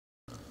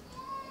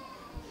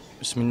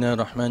بسم الله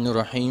الرحمن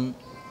الرحيم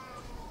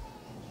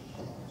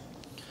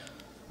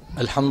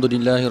الحمد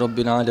لله رب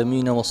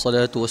العالمين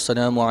والصلاة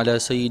والسلام على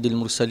سيد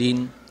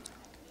المرسلين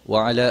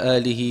وعلى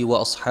آله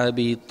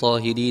وأصحابه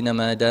الطاهرين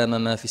ما دام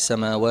ما في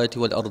السماوات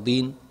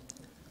والأرضين.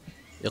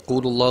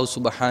 يقول الله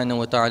سبحانه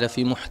وتعالى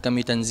في محكم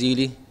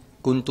تنزيله: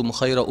 كنتم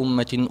خير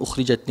أمة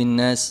أخرجت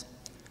للناس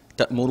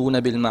تأمرون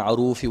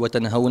بالمعروف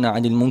وتنهون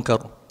عن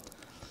المنكر.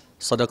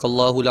 صدق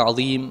الله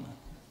العظيم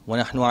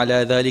ونحن على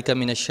ذلك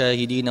من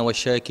الشاهدين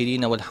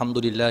والشاكرين والحمد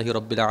لله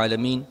رب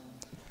العالمين.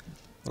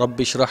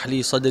 رب اشرح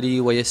لي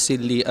صدري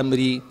ويسر لي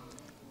أمري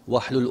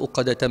واحلل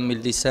عقدة من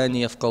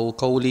لساني يفقهوا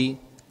قولي.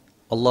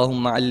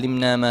 اللهم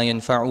علمنا ما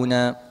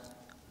ينفعنا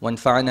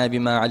وانفعنا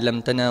بما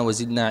علمتنا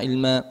وزدنا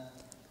علما.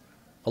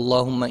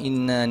 اللهم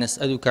إنا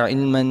نسألك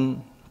علما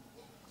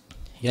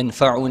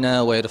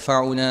ينفعنا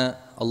ويرفعنا.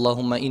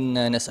 اللهم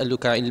إنا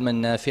نسألك علما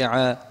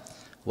نافعا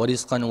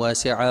ورزقا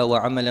واسعا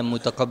وعملا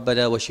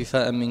متقبلا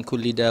وشفاء من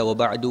كل داء.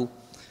 وبعد،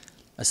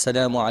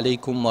 السلام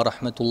عليكم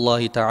ورحمة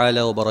الله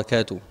تعالى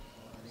وبركاته.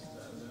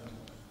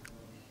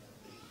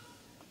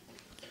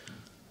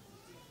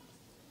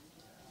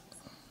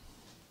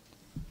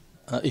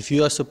 If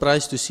you are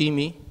surprised to see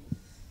me,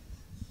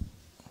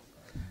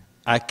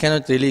 I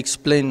cannot really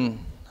explain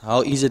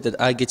how is it that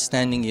I get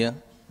standing here,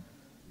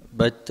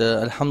 but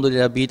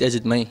Alhamdulillah, be it as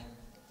it may.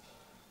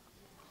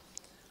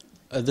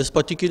 This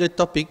particular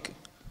topic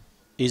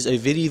is a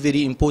very,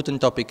 very important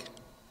topic.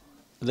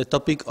 The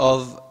topic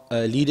of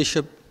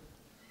leadership,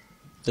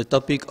 the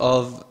topic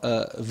of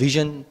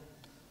vision,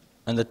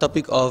 and the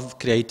topic of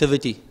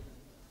creativity.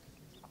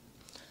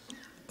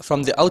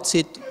 From the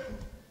outset,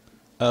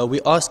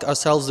 we ask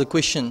ourselves the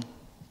question,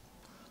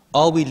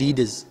 are we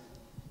leaders?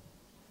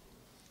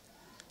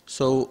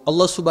 So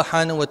Allah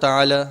subhanahu wa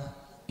ta'ala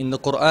in the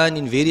Quran,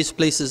 in various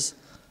places,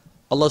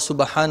 Allah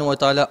subhanahu wa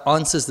ta'ala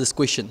answers this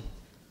question.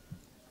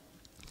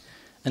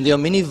 And there are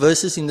many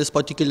verses in this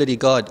particular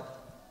regard.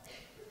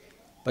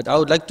 But I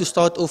would like to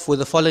start off with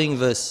the following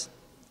verse.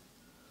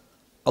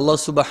 Allah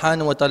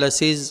subhanahu wa ta'ala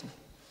says,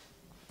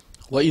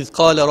 وَإِذْ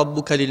قَالَ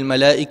رَبُّكَ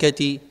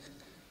لِلْمَلَائِكَةِ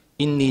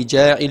إِنِّي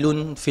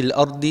جَاعِلٌ فِي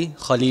الْأَرْضِ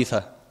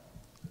خَلِيفَةً.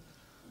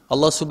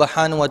 Allah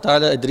subhanahu wa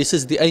ta'ala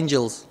addresses the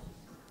angels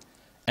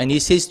and He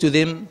says to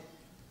them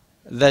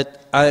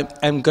that I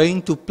am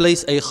going to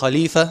place a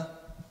Khalifa,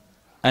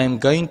 I am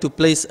going to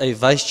place a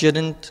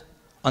vicegerent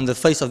on the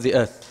face of the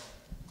earth.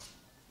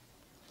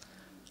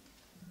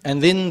 And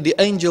then the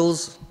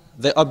angels,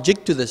 they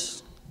object to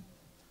this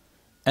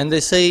and they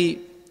say,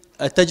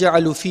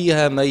 أَتَجْعَلُ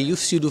فِيهَا مَن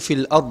يُفْسِدُ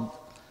فِي الْأَرْضِ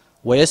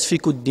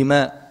وَيَسْفِكُ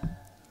الدِّمَاءِ.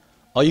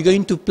 Are you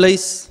going to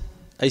place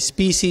a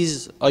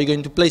species, are you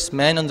going to place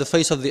man on the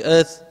face of the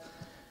earth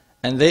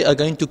and they are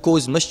going to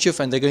cause mischief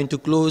and they're going to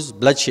cause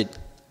bloodshed?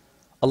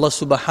 Allah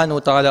subhanahu wa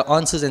ta'ala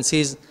answers and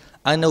says,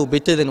 I know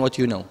better than what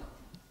you know.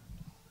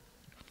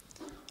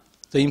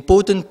 The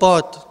important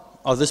part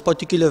of this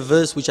particular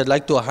verse which I'd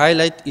like to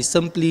highlight is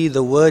simply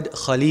the word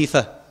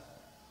Khalifa.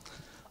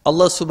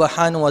 Allah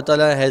subhanahu wa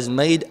ta'ala has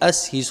made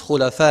us His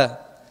khulafa,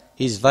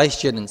 His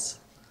vicegerents.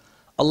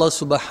 Allah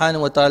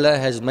subhanahu wa ta'ala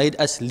has made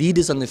us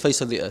leaders on the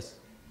face of the earth.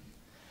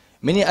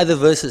 Many other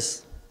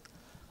verses,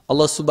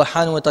 Allah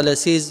subhanahu wa ta'ala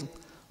says,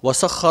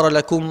 وَسَخَّرَ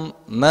لَكُمْ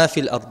مَا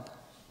فِي الْأَرْضِ.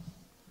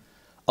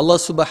 Allah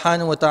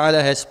subhanahu wa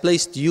ta'ala has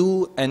placed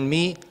you and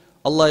me,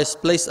 Allah has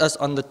placed us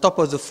on the top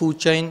of the food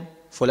chain,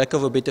 for lack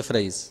of a better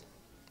phrase.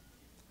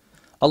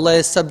 Allah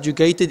has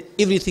subjugated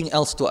everything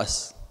else to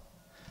us.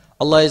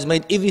 Allah has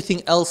made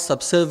everything else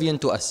subservient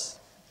to us.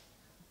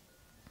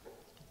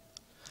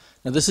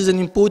 Now this is an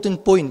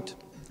important point.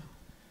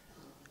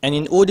 And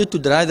in order to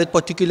drive that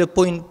particular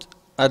point,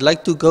 I'd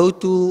like to go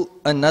to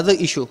another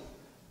issue.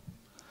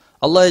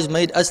 Allah has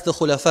made us the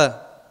khulafa.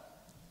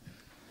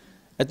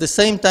 At the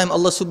same time,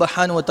 Allah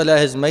subhanahu wa ta'ala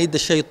has made the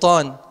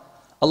shaitan.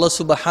 Allah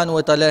subhanahu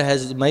wa ta'ala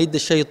has made the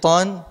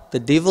shaitan, the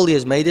devil, He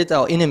has made it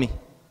our enemy.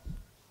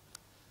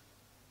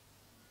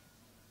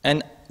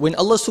 And when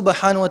Allah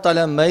subhanahu wa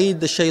ta'ala made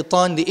the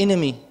shaitan the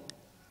enemy,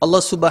 Allah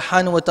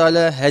subhanahu wa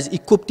ta'ala has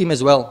equipped him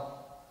as well.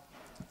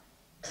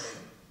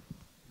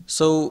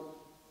 So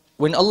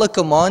when Allah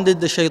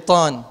commanded the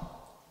shaitan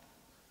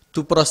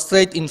to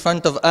prostrate in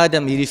front of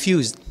Adam, he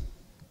refused.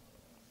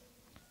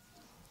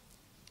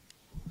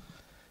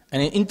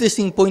 And an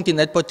interesting point in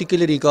that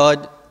particular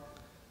regard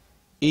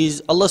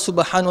is Allah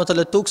subhanahu wa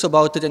ta'ala talks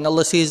about it and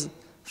Allah says,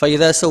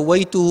 فَإِذَا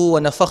سَوَّيْتُهُ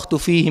وَنَفَخْتُ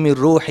فِيهِ مِن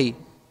رُوحِي.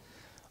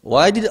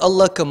 Why did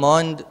Allah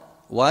command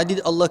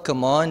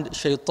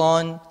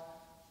shaitan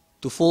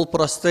to fall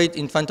prostrate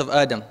in front of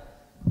Adam?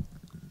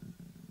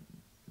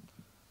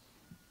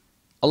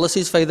 Allah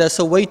says, فَإِذَا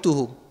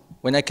سَوَّيْتُهُ,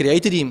 when I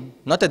created him,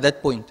 not at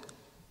that point.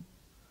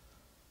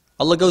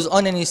 Allah goes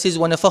on and He says,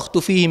 وَنَفَخْتُ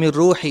فِيهِ مِن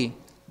رُوحِي,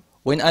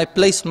 when I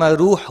placed my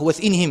ruh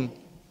within him.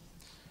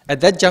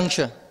 At that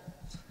juncture,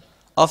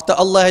 after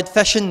Allah had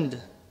fashioned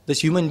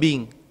this human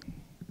being,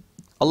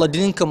 Allah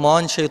didn't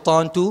command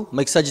shaitan to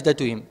make sajda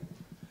to him.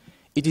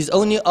 It is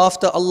only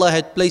after Allah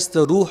had placed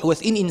the ruh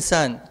within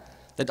insan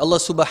that Allah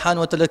subhanahu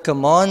wa ta'ala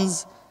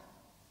commands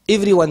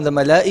everyone, the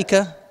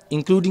malaika,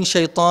 including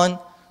shaitan,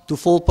 to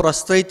fall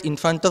prostrate in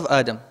front of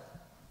Adam.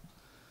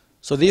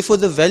 So therefore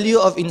the value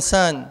of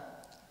insan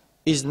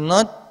is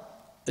not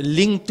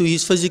linked to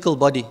his physical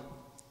body,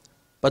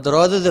 but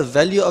rather the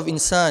value of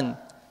insan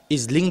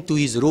is linked to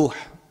his ruh.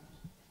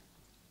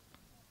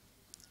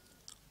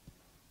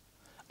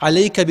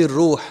 Alayka bir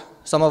ruh,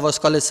 some of our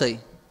scholars say,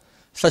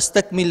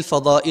 fastakmil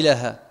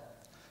fadailaha,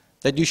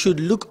 that you should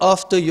look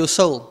after your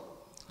soul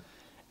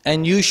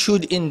and you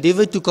should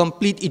endeavor to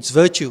complete its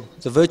virtue,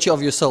 the virtue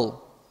of your soul.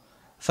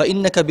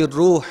 فَإِنَّكَ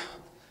بِالْرُوحِ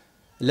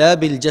لَا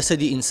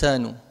بِالْجَسَدِ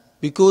إِنسَانُ.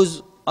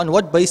 Because on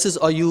what basis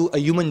are you a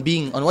human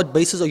being? On what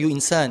basis are you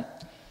insan?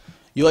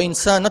 You are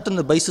insan not on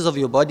the basis of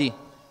your body,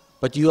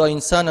 but you are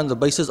insan on the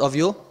basis of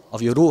your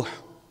ruh.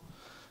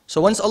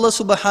 So once Allah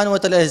subhanahu wa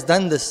ta'ala has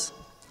done this,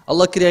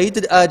 Allah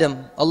created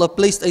Adam, Allah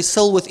placed a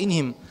soul within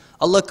him,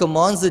 Allah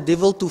commands the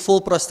devil to fall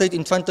prostrate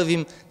in front of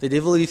him. The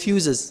devil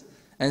refuses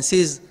and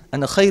says,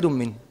 أَنَا خَيْرٌ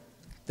مِّنْ,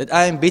 that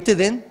I am better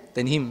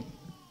than him.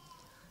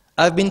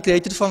 I've been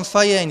created from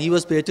fire and he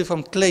was created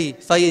from clay.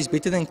 Fire is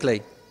better than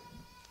clay.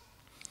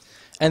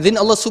 And then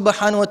Allah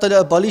subhanahu wa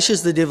ta'ala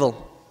abolishes the devil.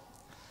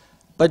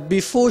 But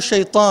before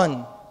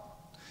shaitan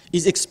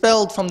is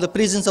expelled from the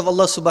presence of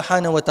Allah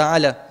subhanahu wa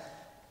ta'ala,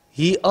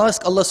 he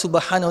asked Allah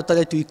subhanahu wa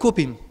ta'ala to equip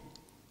him.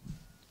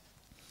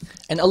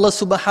 And Allah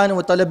subhanahu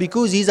wa ta'ala,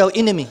 because he's our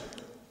enemy,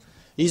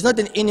 he's not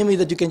an enemy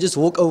that you can just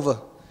walk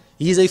over.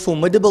 He is a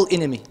formidable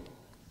enemy.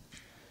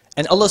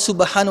 And Allah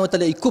subhanahu wa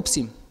ta'ala equips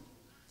him.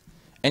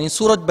 And in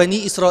Surah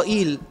Bani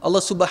Israel, Allah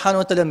subhanahu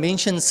wa ta'ala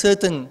mentions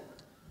certain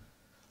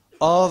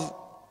of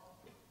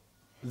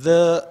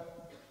the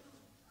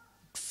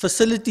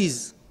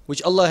facilities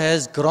which Allah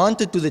has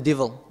granted to the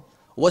devil.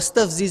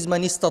 وَاسْتَفْزِزْ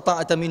مَنِ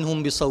اسْتَطَعْتَ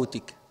مِنْهُمْ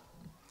بِصَوْتِكَ.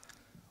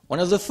 One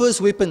of the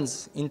first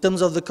weapons in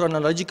terms of the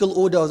chronological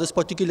order of this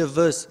particular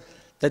verse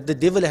that the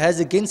devil has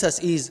against us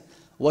is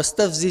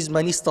وَاسْتَفْزِزْ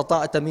مَنِ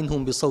اسْتَطَعْتَ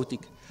مِنْهُمْ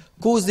بِصَوْتِكَ.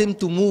 Cause them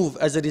to move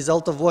as a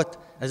result of what?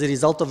 As a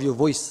result of your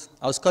voice.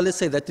 Our scholars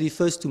say that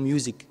refers to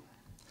music.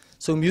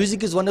 So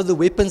music is one of the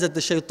weapons that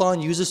the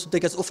shaitan uses to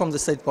take us off from the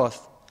straight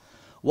path.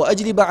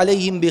 وَأَجْلِبَ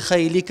عَلَيْهِمْ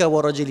بِخَيْلِكَ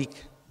وَرَجَلِكَ.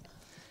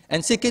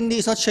 And secondly,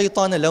 it's not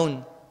shaitan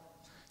alone.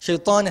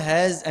 Shaitan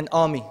has an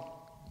army.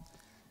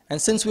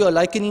 And since we are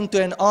likening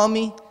to an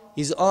army,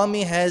 his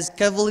army has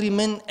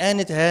cavalrymen and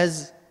it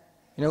has,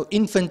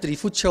 infantry,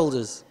 foot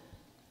soldiers.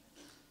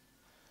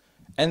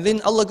 And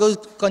then Allah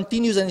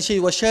continues and says,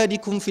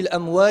 وَشَارِكُمْ فِي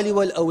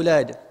الْأَمْوَالِ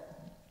وَالْأَوْلَادِ.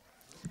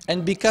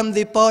 And become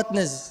their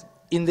partners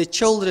in the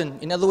children,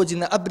 in other words, in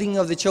the upbringing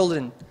of the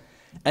children,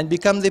 and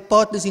become their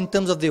partners in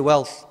terms of their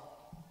wealth.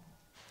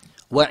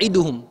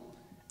 وَعِدُهُمْ.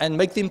 And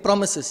make them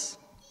promises.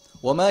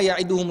 وَمَا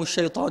يَعِدُهُمُ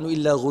الشَّيْطَانُ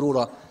إِلَّا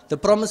غُرُورًا. The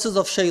promises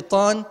of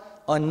shaitan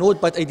are naught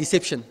but a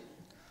deception.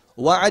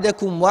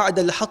 وَعَدَكُمْ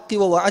وَعْدَ الْحَقِّ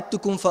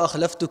وَوَعَدْتُكُمْ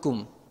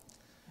فَأَخْلَفْتُكُمْ.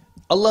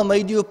 Allah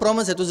made you a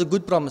promise, that was a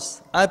good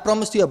promise. I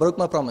promised you, I broke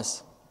my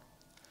promise.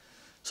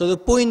 So the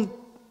point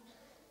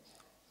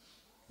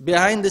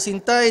behind this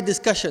entire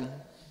discussion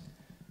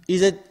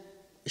is that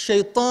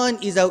shaitan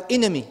is our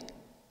enemy.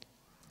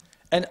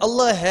 And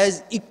Allah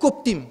has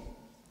equipped him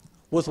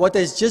with what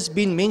has just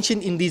been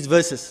mentioned in these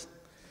verses.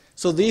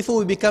 So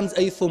therefore he becomes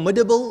a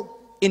formidable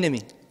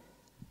enemy.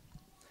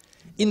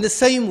 In the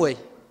same way,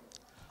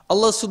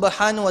 Allah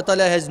subhanahu wa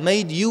ta'ala has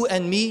made you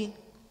and me,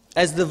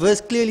 as the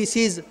verse clearly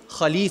says,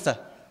 Khalifa.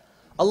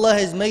 Allah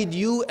has made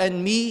you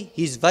and me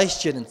his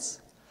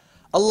vicegerents.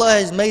 Allah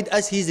has made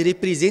us his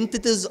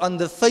representatives on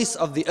the face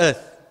of the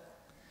earth.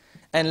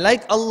 And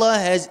like Allah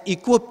has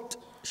equipped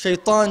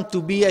shaitan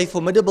to be a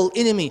formidable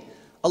enemy,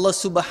 Allah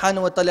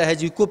subhanahu wa ta'ala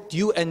has equipped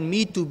you and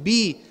me to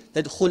be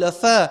that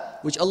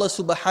khulafa which Allah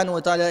subhanahu wa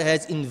ta'ala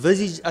has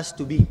envisaged us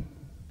to be.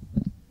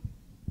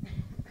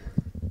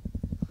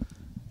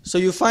 So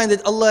you find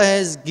that Allah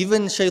has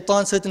given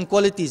shaitan certain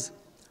qualities.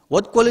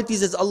 What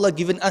qualities has Allah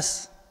given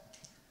us?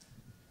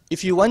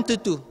 If you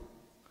wanted to,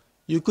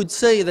 you could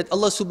say that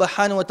Allah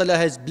subhanahu wa ta'ala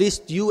has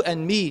blessed you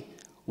and me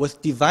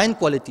with divine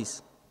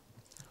qualities,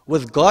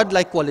 with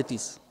God-like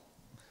qualities.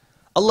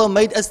 Allah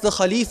made us the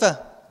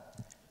Khalifa.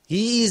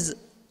 He is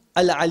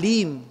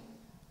Al-Alim.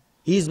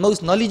 He is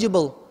most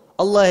knowledgeable.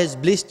 Allah has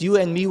blessed you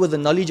and me with the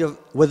knowledge of,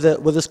 with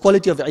this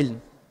quality of ilm.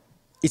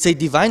 It's a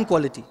divine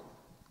quality.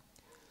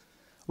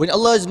 When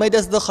Allah has made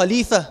us the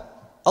Khalifa,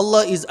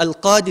 Allah is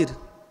Al-Qadir.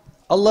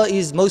 Allah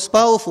is most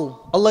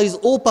powerful. Allah is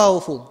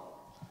all-powerful.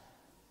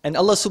 And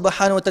Allah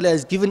subhanahu wa ta'ala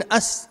has given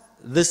us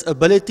this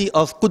ability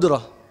of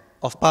qudra,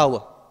 of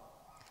power.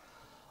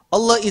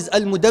 Allah is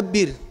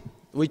Al-Mudabbir,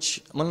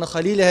 which Moulana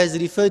Khalil has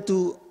referred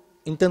to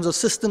in terms of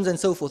systems and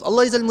so forth.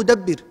 Allah is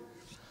Al-Mudabbir.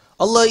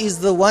 Allah is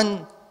the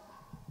one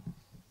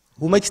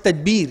who makes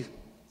tadbir.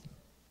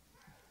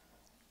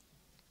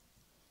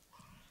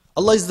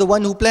 Allah is the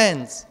one who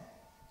plans.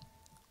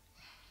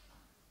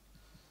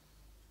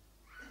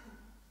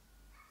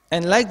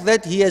 And like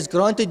that, He has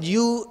granted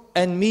you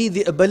and me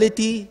the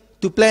ability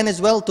to plan as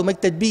well, to make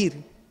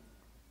tadbir.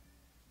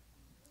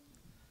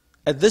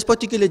 At this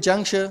particular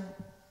juncture,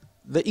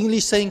 the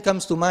English saying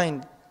comes to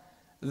mind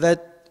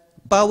that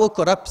power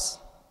corrupts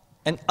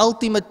and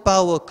ultimate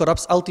power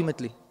corrupts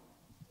ultimately.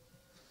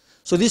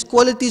 So these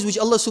qualities which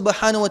Allah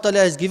subhanahu wa ta'ala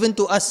has given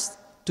to us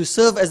to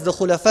serve as the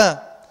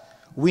khulafa,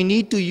 we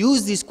need to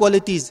use these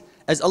qualities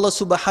as Allah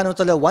subhanahu wa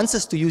ta'ala wants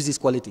us to use these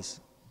qualities.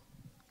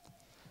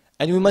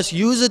 And we must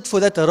use it for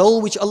that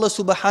role which Allah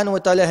subhanahu wa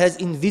ta'ala has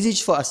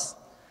envisaged for us.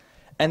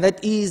 And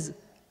that is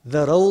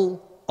the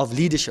role of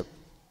leadership.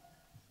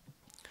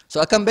 So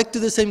I come back to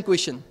the same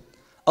question.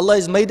 Allah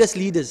has made us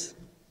leaders.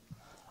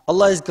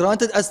 Allah has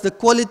granted us the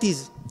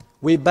qualities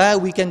whereby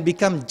we can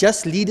become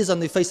just leaders on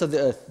the face of the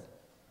earth.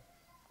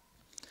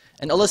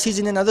 And Allah says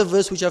in another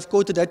verse which I've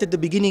quoted right at the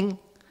beginning,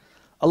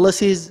 Allah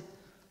says,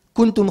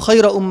 "Kuntum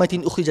khayra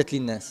ummatin ukhrijat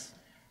linnas."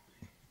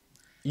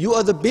 You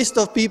are the best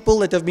of people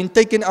that have been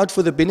taken out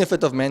for the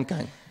benefit of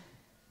mankind.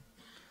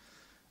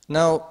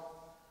 Now,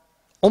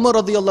 Umar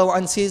radiallahu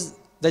anh says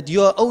that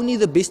you are only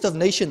the best of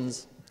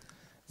nations,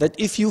 that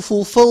if you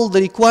fulfill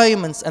the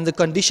requirements and the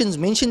conditions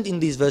mentioned in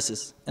these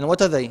verses. And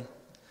what are they?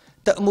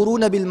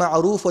 تَأْمُرُونَ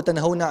بِالْمَعْرُوفِ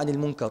وَتَنْهَوْنَ عَنِ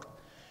الْمُنْكَرِ.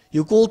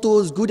 You call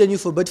towards good and you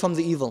forbid from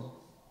the evil.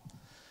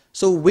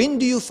 So when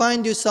do you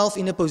find yourself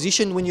in a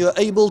position when you are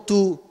able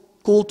to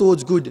call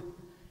towards good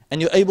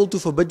and you're able to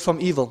forbid from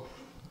evil?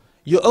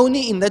 You're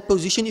only in that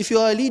position if you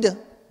are a leader.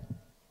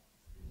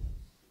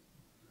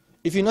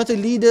 If you're not a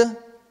leader,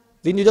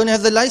 then you don't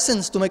have the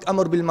license to make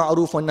amr bil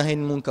ma'roof wa nahy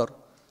anil munkar.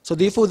 So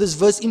therefore this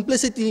verse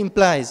implicitly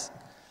implies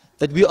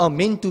that we are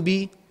meant to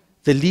be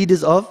the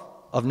leaders of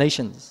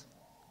nations.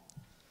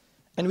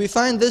 And we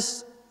find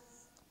this,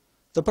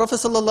 the Prophet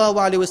sallallahu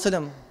alaihi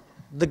wasallam,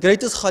 the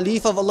greatest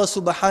Khalifa of Allah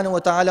subhanahu wa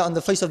ta'ala on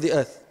the face of the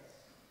earth.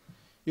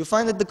 You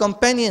find that the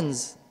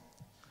companions,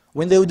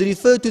 when they would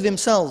refer to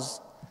themselves,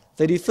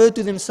 they refer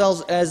to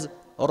themselves as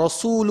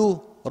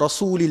Rasulu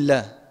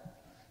Rasulillah,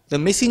 the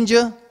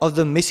messenger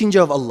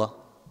of Allah.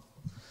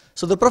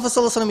 So the Prophet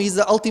ﷺ is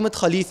the ultimate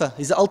Khalifa,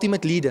 he's the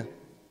ultimate leader.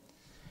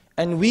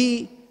 And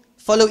we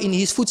follow in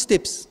his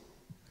footsteps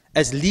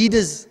as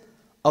leaders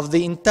of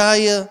the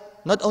entire,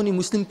 not only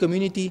Muslim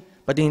community,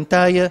 but the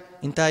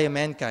entire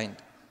mankind.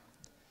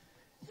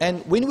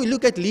 And when we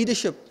look at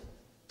leadership,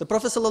 the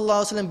Prophet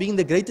ﷺ being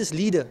the greatest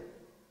leader,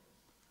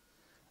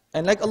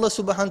 and like Allah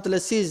subhanahu wa ta'ala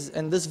says,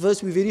 and this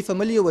verse we're very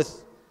familiar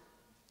with,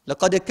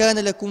 لَقَدْ كَانَ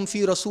لَكُمْ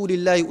فِي رَسُولِ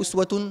اللَّهِ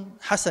أُسْوَةٌ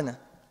حَسَنَةٌ,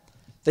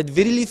 that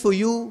verily for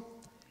you,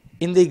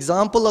 in the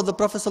example of the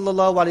Prophet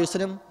sallallahu alaihi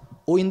wasallam,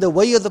 or in the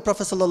way of the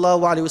Prophet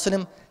sallallahu alaihi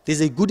wasallam,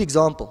 there's a good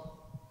example.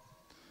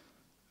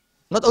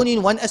 Not only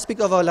in one aspect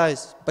of our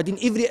lives, but in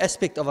every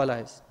aspect of our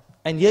lives.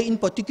 And here in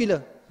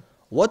particular,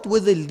 what were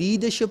the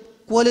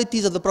leadership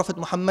qualities of the Prophet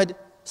Muhammad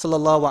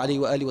sallallahu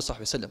alaihi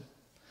wasallam?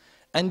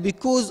 And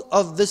because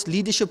of this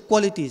leadership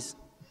qualities,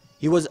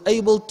 he was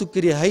able to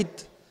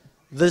create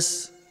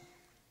this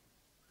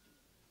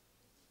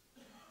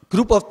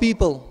group of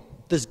people,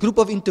 this group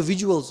of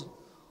individuals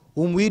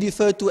whom we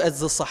refer to as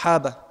the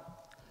Sahaba,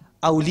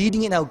 our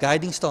leading and our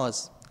guiding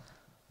stars.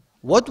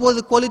 What were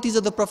the qualities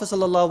of the Prophet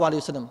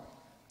ﷺ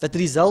that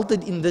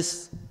resulted in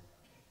this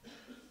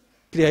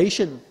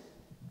creation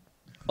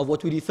of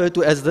what we refer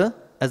to as the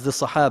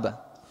Sahaba?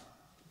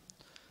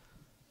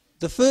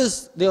 The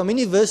first, there are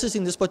many verses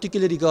in this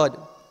particular regard.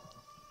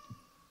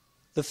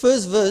 The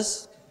first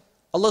verse,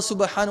 Allah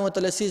subhanahu wa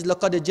ta'ala says,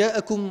 لَقَدْ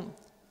جَاءَكُمْ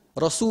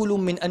رَسُولٌ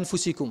مِّنْ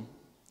أَنفُسِكُمْ.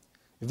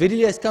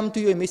 Verily has come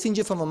to you a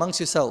messenger from amongst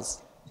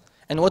yourselves.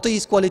 And what are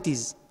his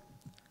qualities?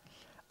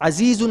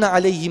 Azizun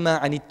alayhi ma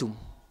anittum.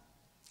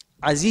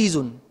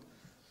 Azizun.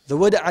 The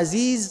word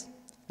Aziz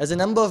has a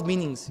number of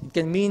meanings. It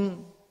can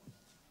mean,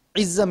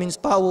 Izzah means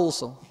power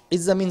also.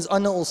 Izzah means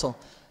honor also.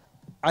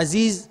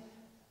 Aziz,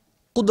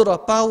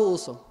 Qudra, power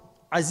also.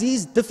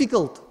 Aziz,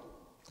 difficult.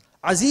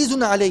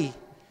 Azizun alayhi.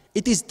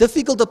 It is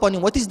difficult upon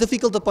him. What is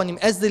difficult upon him?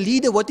 As the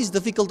leader, what is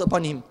difficult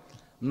upon him?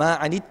 Ma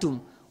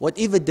anittum.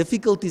 Whatever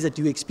difficulties that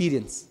you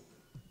experience.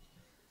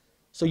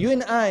 So you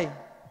and I,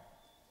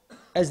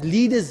 as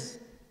leaders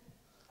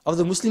of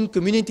the Muslim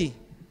community,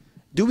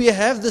 do we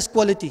have this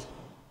quality?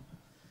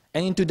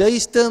 And in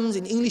today's terms,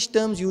 in English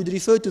terms, you would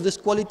refer to this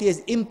quality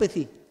as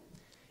empathy.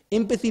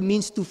 Empathy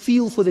means to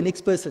feel for the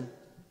next person.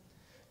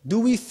 Do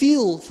we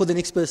feel for the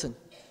next person?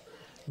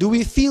 Do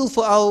we feel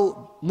for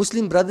our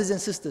Muslim brothers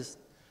and sisters?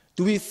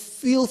 Do we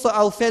feel for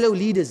our fellow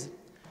leaders?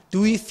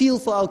 Do we feel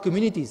for our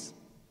communities?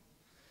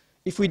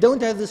 If we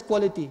don't have this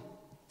quality,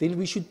 then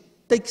we should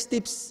take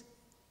steps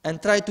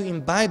and try to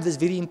imbibe this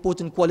very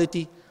important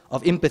quality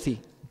of empathy.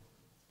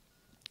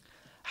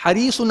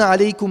 Harisun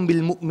alaykum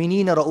bil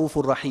mu'minina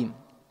ra'ufur rahim.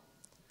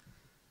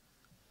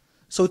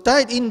 So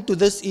tied into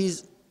this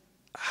is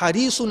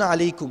Harisun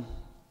alaykum.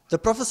 The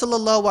Prophet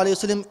sallallahu alaihi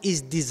wasallam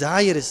is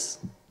desirous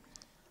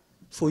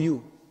for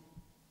you.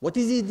 What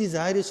is he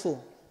desirous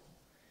for?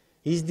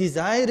 He's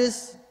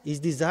desirous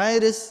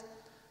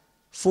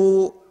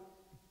for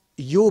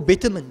your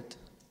betterment,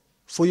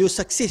 for your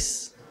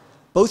success,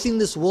 both in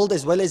this world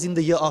as well as in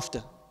the year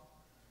after.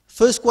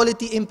 First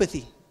quality,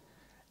 empathy.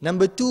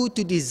 Number two,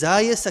 to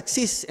desire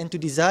success and to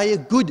desire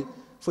good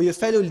for your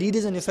fellow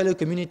leaders and your fellow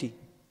community.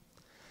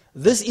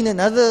 This in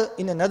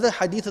another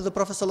hadith of the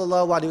Prophet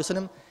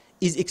ﷺ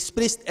is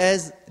expressed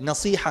as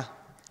nasiha,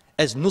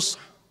 as nusr.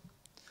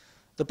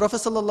 The Prophet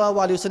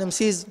ﷺ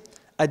says,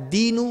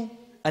 ad-deenu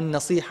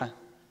an-nasiha.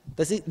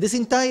 This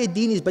entire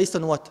deen is based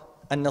on what?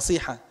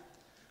 An-nasiha.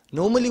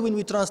 Normally when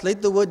we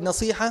translate the word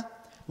nasiha,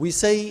 we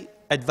say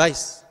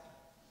advice.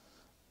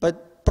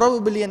 But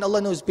probably, and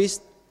Allah knows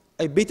best,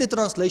 a better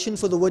translation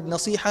for the word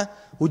nasiha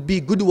would be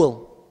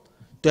goodwill.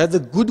 To have the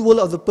goodwill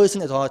of the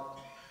person at heart.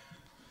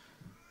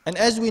 And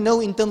as we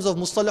know in terms of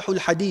mustalahul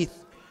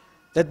hadith,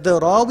 that the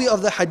rawi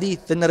of the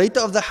hadith, the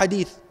narrator of the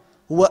hadith,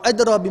 huwa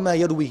adra bima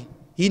yarwi.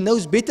 He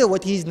knows better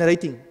what he is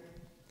narrating.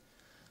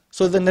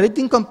 So the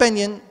narrating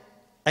companion,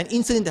 an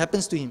incident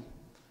happens to him.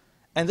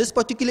 And this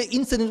particular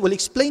incident will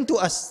explain to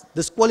us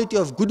this quality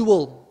of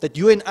goodwill that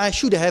you and I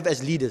should have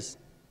as leaders.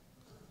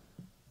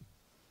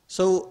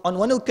 So on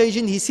one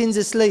occasion he sends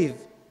a slave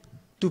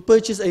to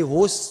purchase a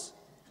horse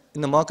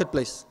in the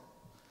marketplace.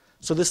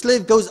 So the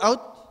slave goes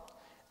out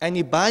and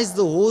he buys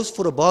the horse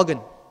for a bargain.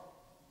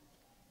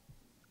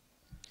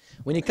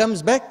 When he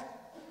comes back,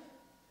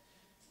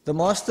 the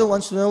master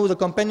wants to know, the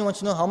companion wants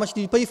to know, how much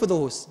did you pay for the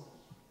horse?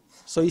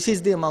 So he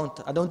says the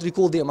amount. I don't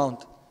recall the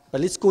amount,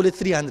 but let's call it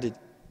 300.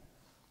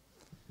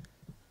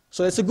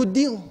 So it's a good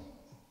deal.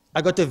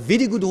 I got a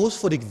very good horse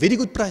for a very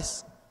good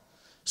price.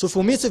 So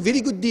for me it's a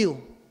very good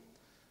deal.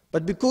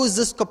 But because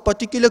this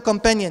particular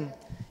companion,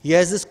 he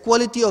has this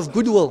quality of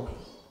goodwill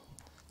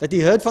that he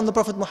heard from the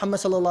Prophet Muhammad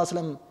sallallahu alaihi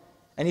wasallam,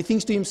 and he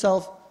thinks to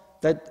himself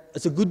that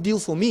it's a good deal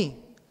for me,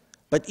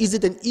 but is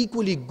it an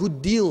equally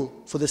good deal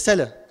for the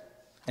seller?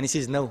 And he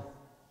says no.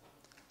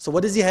 So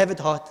what does he have at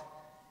heart?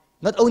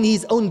 Not only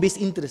his own best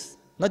interest,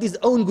 not his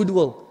own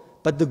goodwill,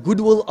 but the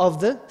goodwill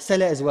of the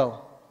seller as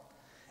well.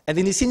 And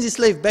then he sends his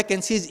slave back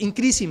and says,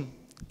 increase him,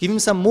 give him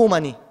some more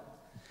money.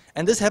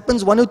 And this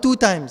happens 1 or 2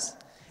 times.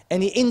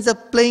 And he ends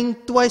up paying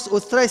twice or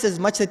thrice as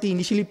much that he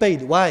initially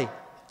paid. Why?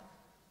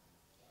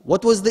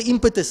 What was the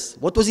impetus?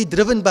 What was he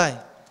driven by?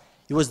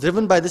 He was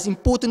driven by this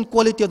important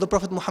quality of the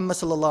Prophet Muhammad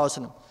sallallahu alaihi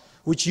wasallam,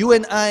 which you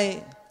and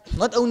I,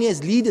 not only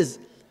as leaders,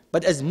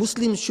 but as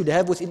Muslims should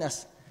have within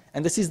us.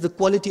 And this is the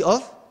quality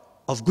of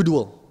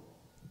goodwill.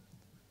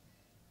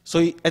 So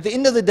at the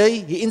end of the day,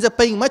 he ends up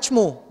paying much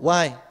more.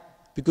 Why?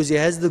 Because he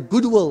has the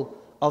goodwill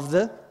of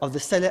the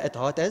seller at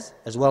heart as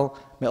well.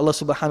 May Allah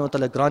subhanahu wa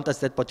ta'ala grant us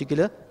that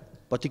particular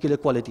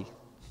quality.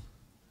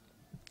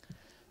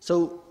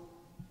 So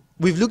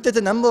we've looked at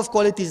a number of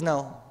qualities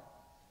now.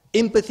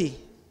 Empathy,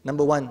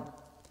 number 1.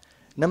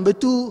 Number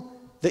 2,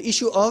 the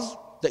issue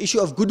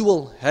of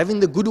goodwill, having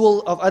the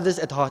goodwill of others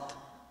at heart.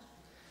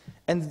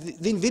 And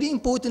then very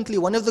importantly,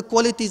 one of the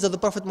qualities of the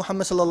Prophet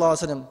Muhammad sallallahu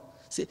alaihi wasallam,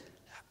 say,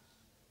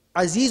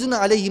 Azizun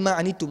alayhi ma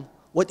anitum.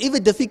 Whatever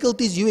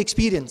difficulties you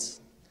experience,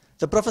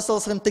 the Prophet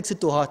sallallahu alaihi wasallam takes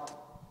it to heart.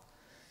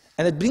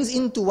 And it brings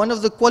into one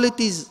of the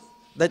qualities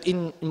that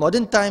in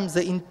modern times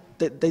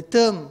they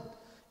term,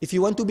 if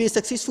you want to be a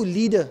successful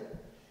leader,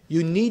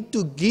 you need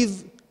to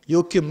give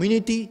your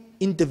community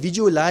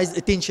individualized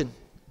attention.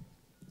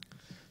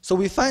 So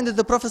we find that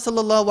the Prophet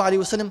sallallahu alaihi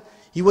wasallam,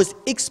 he was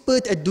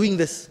expert at doing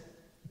this.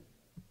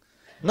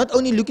 Not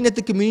only looking at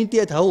the community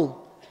at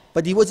whole,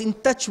 but he was in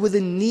touch with the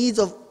needs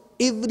of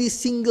every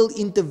single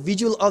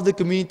individual of the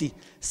community.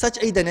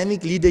 Such a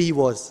dynamic leader he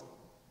was.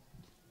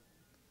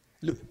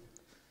 Look,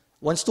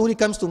 one story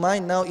comes to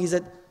mind now is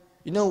that,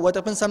 what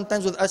happens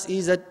sometimes with us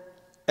is that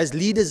as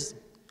leaders,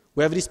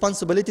 we have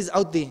responsibilities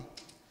out there.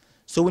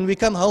 So when we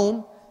come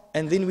home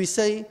and then we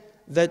say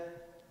that,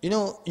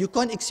 you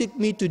can't expect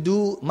me to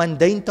do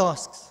mundane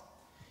tasks.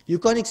 You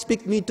can't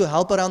expect me to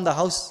help around the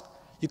house.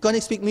 You can't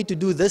expect me to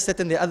do this, that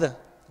and the other.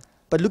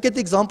 But look at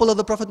the example of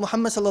the Prophet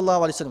Muhammad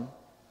sallallahu alaihi wasallam.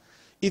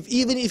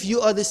 Even if you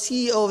are the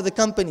CEO of the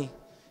company,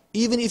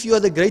 even if you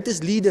are the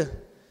greatest leader,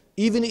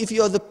 even if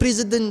you are the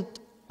president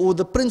or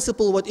the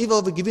principal, whatever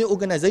of a given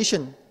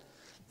organization,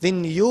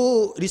 then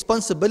your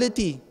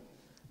responsibility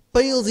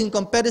pales in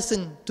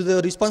comparison to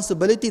the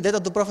responsibility that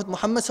of the Prophet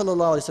Muhammad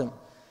sallallahu alaihi wasallam.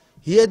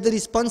 He had the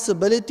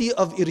responsibility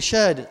of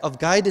irshad, of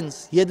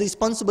guidance. He had the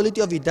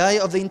responsibility of hidayah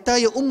of the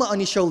entire ummah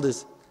on his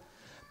shoulders.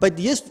 But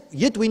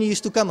yet when he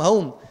used to come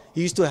home,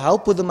 he used to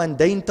help with the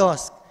mundane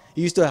task.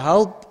 He used to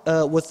help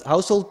with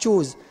household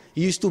chores.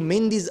 He used to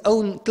mend his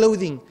own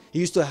clothing. He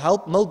used to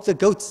help milk the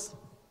goats.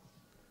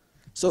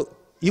 So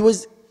he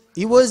was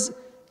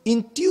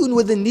in tune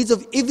with the needs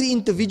of every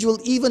individual,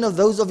 even of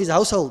those of his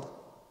household.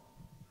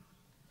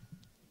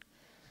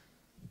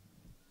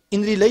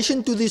 In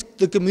relation to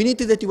the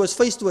community that he was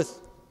faced with,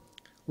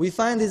 we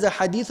find there's a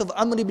hadith of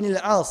Amr ibn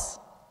al-As.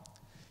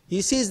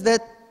 He says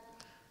that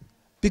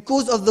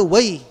because of the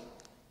way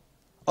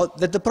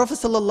that the Prophet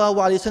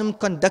ﷺ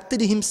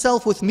conducted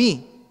himself with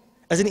me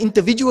as an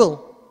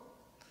individual,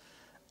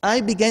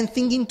 I began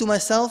thinking to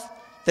myself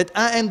that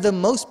I am the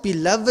most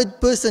beloved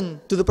person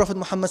to the Prophet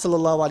Muhammad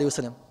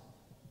ﷺ.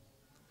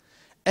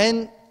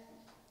 And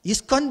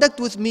his conduct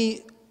with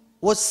me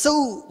was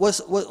so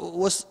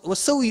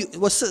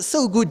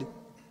good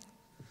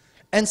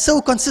and so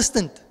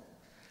consistent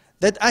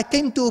that I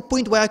came to a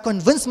point where I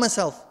convinced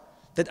myself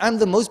that I'm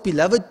the most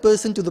beloved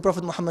person to the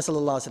Prophet Muhammad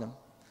ﷺ.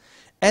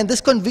 And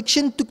this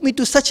conviction took me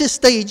to such a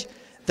stage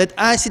that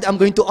I said, I'm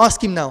going to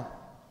ask him now.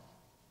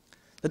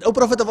 That, O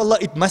Prophet of Allah,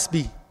 it must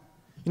be.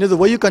 You know, the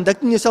way you're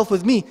conducting yourself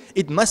with me,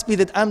 it must be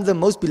that I'm the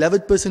most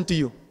beloved person to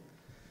you.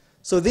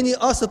 So then he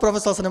asked the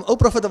Prophet ﷺ, O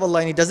Prophet of Allah,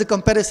 and he does a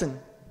comparison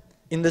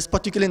in this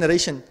particular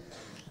narration,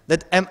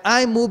 that am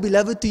I more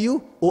beloved to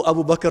you or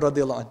Abu Bakr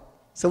radiallahu anh?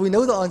 So we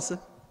know the answer.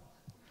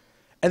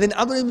 And then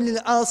Amr ibn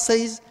al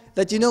says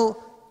that, you know,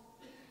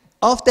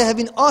 after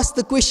having asked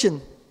the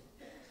question,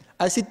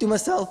 I said to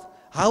myself,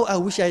 how I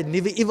wish I had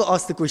never ever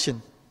asked the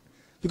question.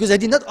 Because I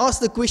did not ask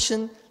the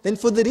question, then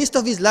for the rest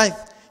of his life,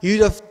 he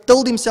would have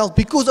told himself,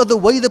 because of the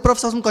way the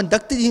Prophet ﷺ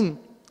conducted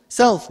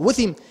himself with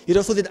him, he would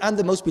have thought that I'm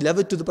the most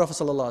beloved to the Prophet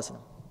ﷺ.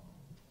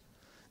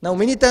 Now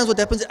many times what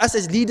happens is us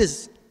as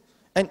leaders,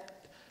 and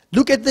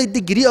look at the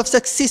degree of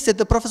success that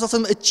the Prophet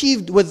ﷺ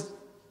achieved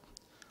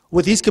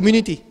with his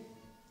community.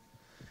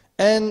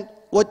 And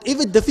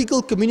whatever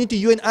difficult community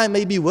you and I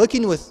may be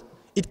working with,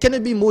 it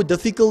cannot be more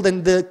difficult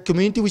than the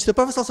community which the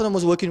Prophet ﷺ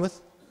was working with.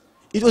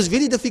 It was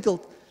very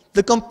difficult.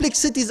 The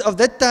complexities of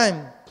that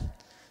time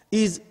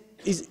is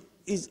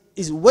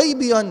way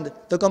beyond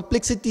the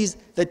complexities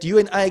that you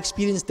and I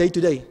experience day to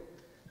day.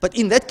 But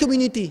in that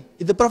community,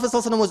 if the Prophet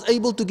ﷺ was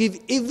able to give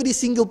every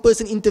single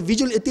person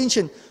individual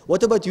attention,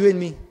 what about you and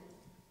me?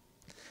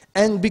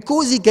 And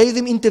because he gave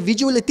them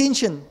individual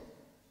attention,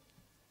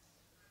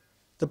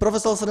 the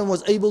Prophet ﷺ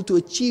was able to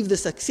achieve the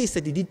success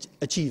that he did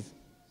achieve.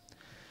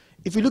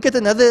 If we look at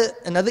another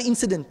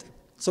incident,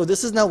 so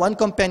this is now one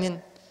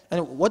companion,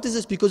 and what is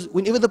this? Because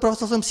whenever the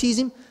Prophet ﷺ sees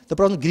him, the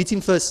Prophet greets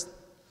him first.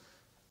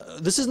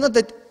 This is not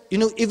that, you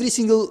know, every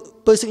single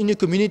person in your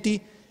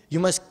community, you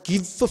must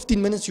give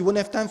 15 minutes, you won't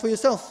have time for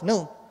yourself.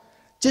 No.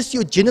 Just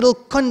your general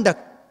conduct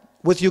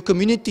with your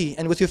community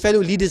and with your fellow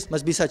leaders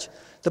must be such.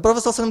 The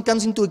Prophet ﷺ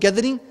comes into a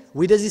gathering,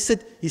 where does he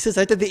sit? He sits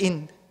right at the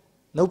end.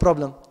 No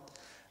problem.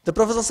 The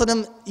Prophet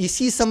ﷺ, he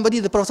sees somebody,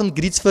 the Prophet ﷺ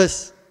greets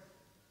first.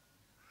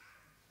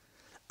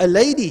 A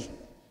lady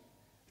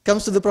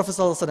comes to the Prophet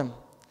ﷺ,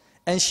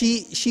 and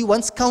she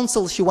wants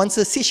counsel, she wants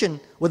a session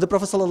with the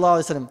Prophet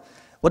ﷺ.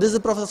 What does the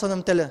Prophet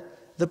ﷺ tell her?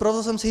 The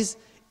Prophet ﷺ says,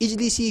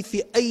 "Ijlisi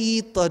fi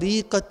ayyi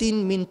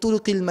tariqatin min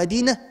turuqil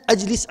Madinah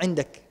ajlis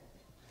indak."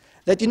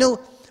 That, you know,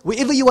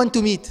 wherever you want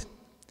to meet,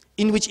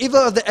 in whichever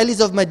of the alleys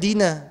of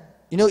Medina,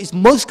 you know, it's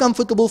most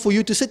comfortable for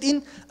you to sit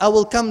in, I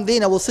will come there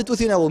and I will sit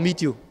with you and I will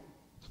meet you.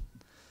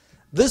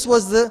 This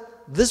was the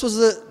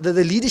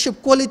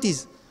leadership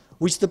qualities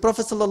which the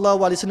Prophet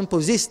ﷺ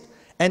possessed,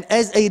 and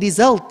as a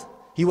result,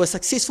 he was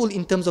successful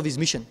in terms of his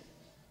mission.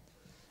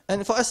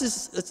 And for us,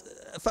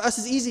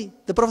 it's easy.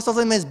 The Prophet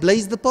ﷺ has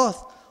blazed the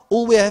path.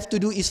 All we have to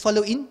do is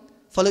follow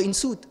in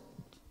suit.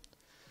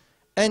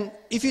 And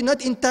if you're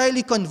not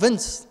entirely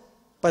convinced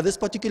by this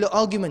particular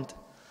argument,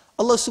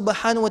 Allah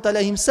subhanahu wa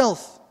ta'ala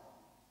himself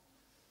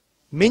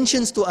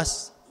mentions to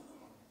us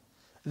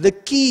the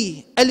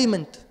key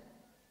element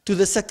to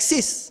the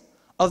success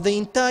of the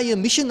entire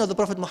mission of the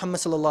Prophet Muhammad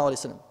sallallahu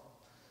alaihi wasallam.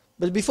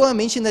 But before I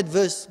mention that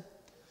verse,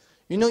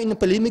 you know, in the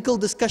polemical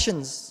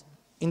discussions,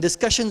 with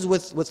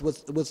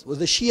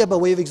the Shia by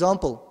way of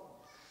example,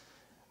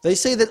 they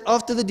say that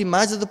after the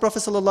demise of the Prophet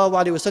sallallahu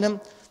alaihi wasallam,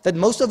 that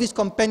most of his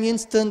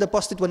companions turned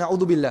apostate wa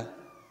na'udhu billah.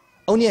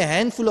 Only a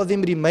handful of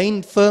them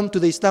remained firm to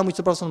the Islam which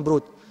the Prophet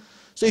brought.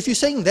 So if you're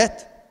saying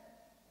that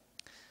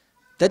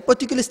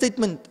particular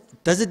statement,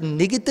 does it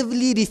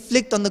negatively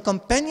reflect on the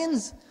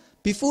companions?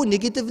 Before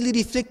negatively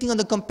reflecting on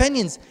the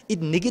companions,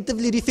 it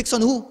negatively reflects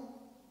on who?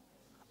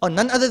 On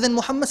none other than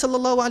Muhammad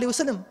sallallahu alaihi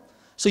wasallam.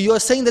 So you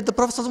are saying that the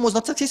Prophet ﷺ was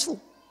not successful.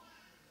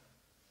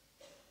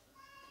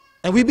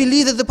 And we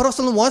believe that the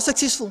Prophet ﷺ was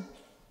successful.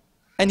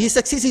 And his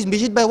success is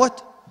measured by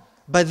what?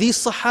 By these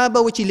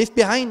Sahaba which he left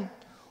behind,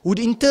 who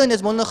in turn,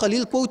 as Moulana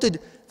Khalil quoted,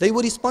 they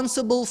were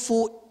responsible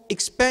for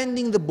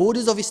expanding the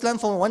borders of Islam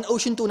from one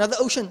ocean to another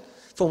ocean,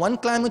 from one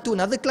climate to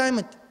another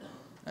climate,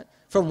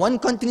 from one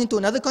continent to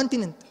another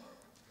continent.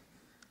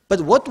 But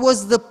what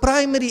was the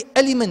primary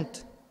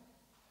element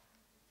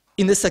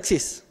in the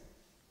success?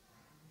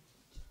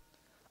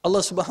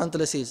 Allah subhanahu wa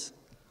ta'ala says,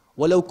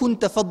 وَلَوْ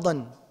كُنْتَ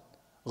فَضًّا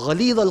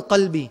غَلِيظَ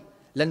الْقَلْبِ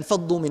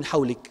لَنْفَضُّوا مِنْ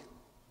حَوْلِكَ.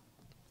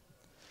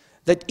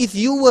 That if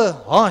you were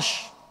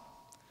harsh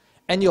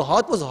and your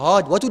heart was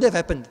hard, what would have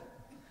happened?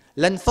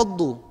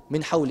 لَنْفَضُّوا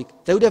مِنْ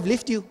حَوْلِكَ. They would have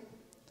left you.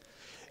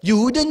 You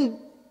wouldn't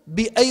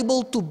be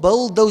able to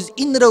build those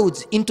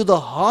inroads into the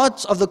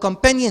hearts of the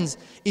companions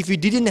if you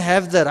didn't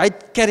have the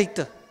right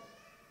character.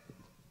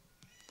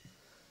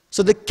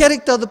 So the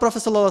character of the Prophet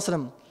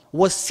ﷺ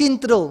was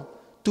central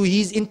to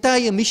his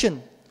entire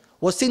mission,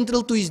 was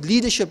central to his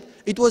leadership.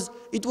 It was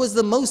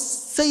the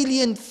most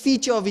salient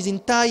feature of his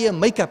entire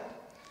makeup.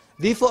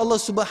 Therefore Allah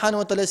subhanahu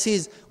wa ta'ala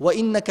says,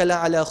 وَإِنَّكَ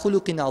لَعَلَى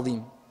خُلُقٍ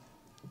عَظِيمٍ.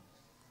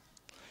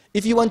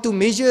 If you want to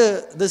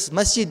measure this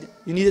masjid,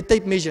 you need a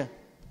tape measure.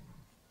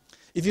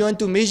 If you want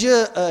to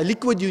measure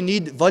liquid, you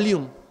need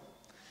volume.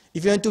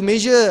 If you want to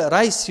measure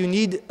rice, you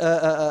need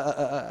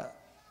a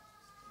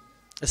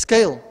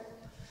scale.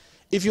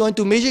 If you want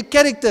to measure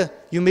character,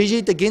 you measure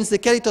it against the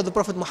character of the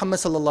Prophet Muhammad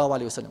sallallahu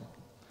alaihi wasallam.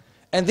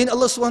 And then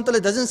Allah subhanahu wa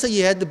ta'ala doesn't say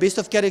you had the best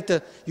of character.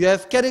 You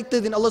have character,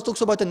 then Allah talks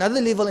about another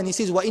level and He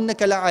says, وَإِنَّكَ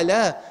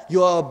لَعَلَى.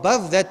 You are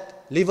above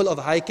that level of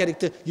high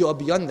character, you are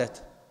beyond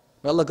that.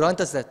 May Allah grant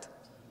us that.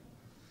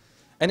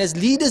 And as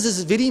leaders, this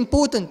is very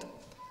important.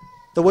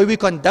 The way we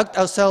conduct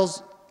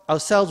ourselves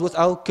with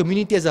our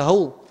community as a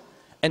whole,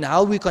 and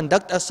how we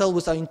conduct ourselves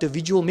with our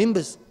individual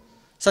members.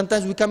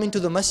 Sometimes we come into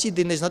the masjid,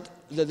 then there's not,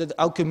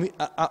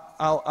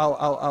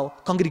 our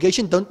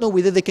congregation don't know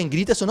whether they can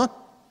greet us or not.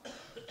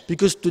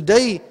 Because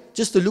today,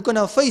 just the look on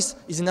our face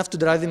is enough to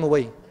drive them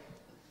away.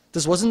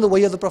 This wasn't the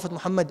way of the Prophet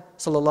Muhammad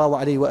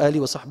sallallahu alaihi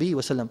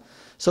wasallam.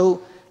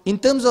 So, in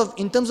terms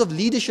of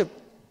leadership,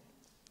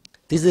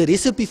 there's a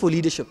recipe for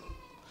leadership.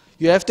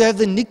 You have to have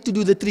the nick to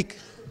do the trick.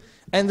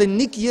 And the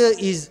nick here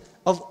is,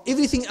 of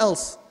everything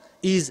else,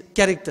 is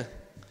character.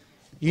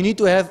 You need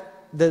to have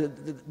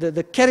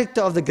the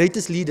character of the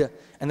greatest leader,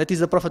 and that is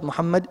the Prophet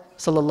Muhammad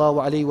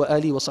sallallahu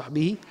alaihi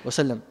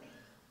wasallam.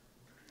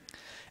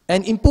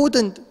 And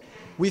important,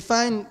 we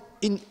find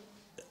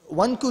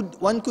one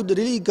could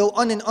really go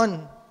on and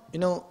on. You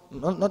know,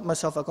 not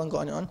myself, I can't go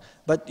on and on.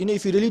 But you know,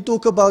 if you really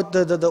talk about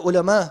the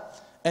ulama,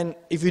 and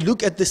if you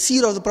look at the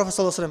seerah of the Prophet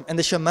ﷺ and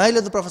the shamail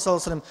of the Prophet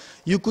ﷺ,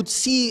 you could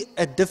see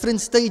at different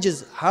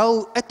stages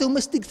how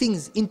atomistic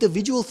things,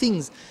 individual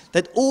things,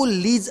 that all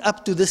leads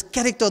up to this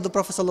character of the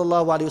Prophet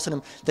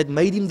ﷺ that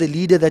made him the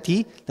leader that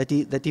he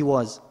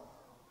was.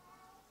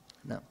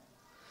 Now,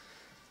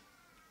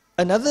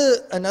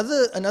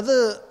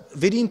 another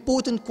very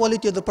important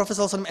quality of the Prophet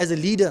ﷺ as a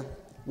leader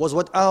was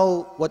what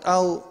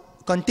our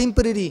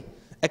contemporary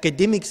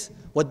academics,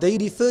 what they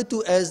refer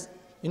to as,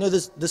 you know,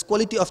 this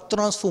quality of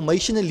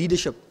transformational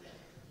leadership.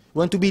 We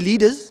want to be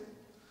leaders,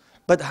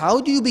 but how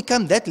do you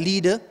become that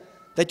leader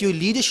that your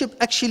leadership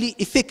actually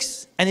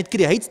affects and it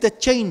creates that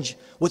change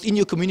within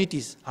your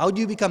communities? How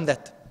do you become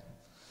that?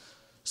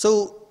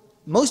 So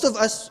most of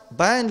us,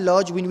 by and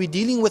large, when we're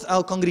dealing with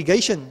our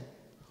congregation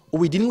or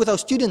we're dealing with our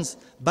students,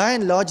 by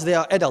and large they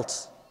are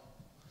adults.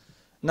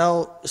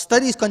 Now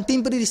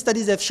contemporary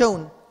studies have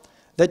shown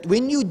that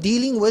when you're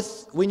dealing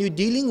with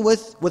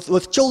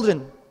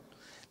children,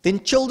 then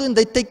children,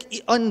 they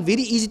take on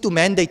very easy to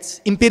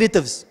mandates,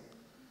 imperatives.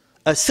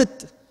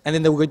 Sit, and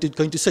then they're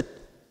going to sit.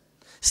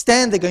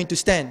 Stand, they're going to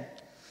stand.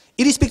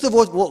 Irrespective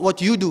of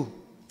what you do,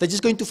 they're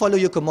just going to follow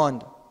your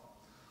command.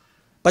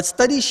 But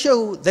studies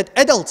show that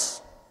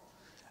adults,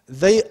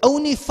 they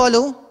only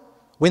follow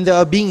when they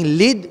are being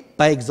led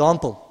by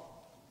example.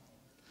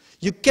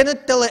 You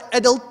cannot tell an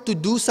adult to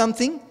do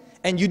something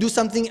and you do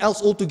something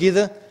else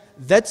altogether.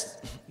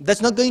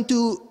 That's not going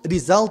to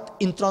result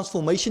in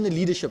transformational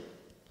leadership.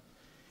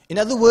 In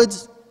other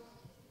words,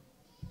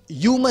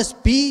 you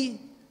must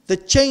be the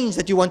change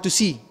that you want to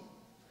see.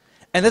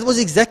 And that was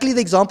exactly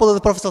the example of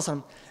the Prophet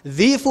ﷺ.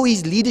 Therefore,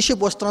 his leadership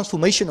was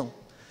transformational.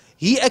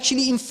 He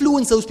actually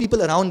influenced those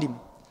people around him.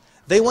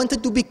 They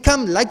wanted to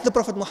become like the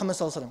Prophet Muhammad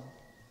ﷺ.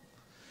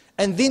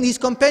 And then his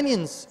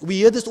companions, we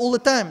hear this all the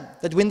time,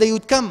 that when they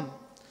would come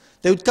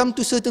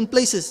to certain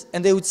places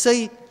and they would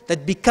say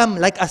that become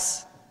like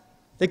us.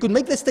 They could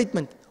make that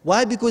statement.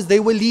 Why? Because they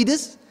were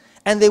leaders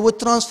and they were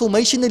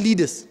transformational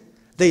leaders.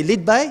 They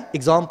led by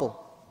example.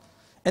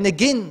 And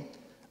again,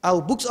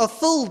 our books are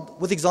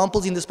filled with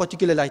examples in this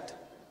particular light.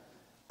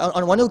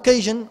 On one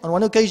occasion,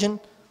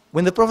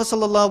 when the Prophet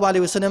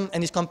ﷺ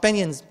and his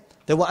companions,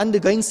 they were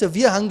undergoing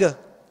severe hunger.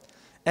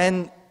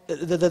 And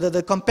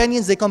the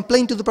companions, they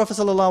complained to the Prophet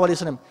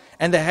ﷺ,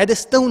 and they had a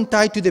stone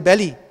tied to their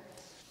belly.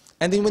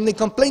 And then when they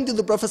complained to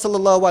the Prophet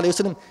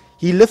ﷺ,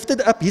 he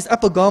lifted up his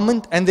upper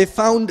garment and they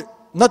found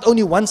not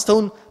only one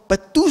stone,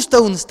 but 2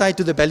 stones tied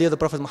to the belly of the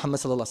Prophet Muhammad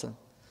ﷺ.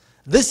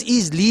 This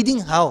is leading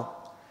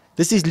how?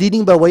 This is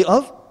leading by way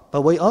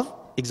of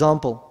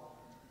example.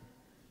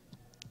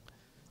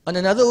 On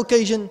another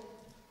occasion,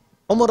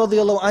 Umar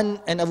radiallahu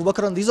anh and Abu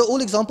Bakr, these are all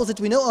examples that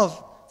we know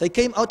of. They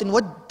came out, and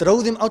what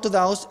drove them out of the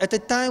house at a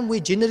time where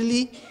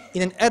generally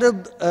in an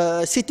Arab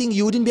setting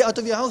you wouldn't be out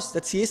of your house.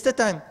 That's siesta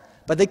time.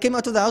 But they came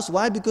out of the house.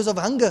 Why? Because of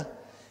hunger.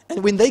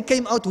 And when they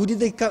came out, who did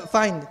they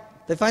find?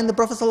 They find the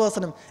Prophet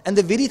ﷺ. And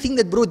the very thing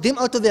that brought them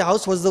out of their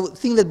house was the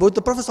thing that brought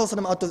the Prophet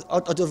ﷺ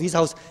out of his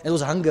house. And it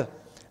was hunger.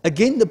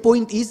 Again, the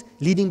point is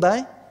leading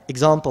by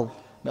example.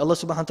 May Allah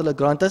subhanahu wa ta'ala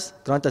grant us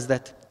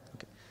that.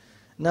 Okay.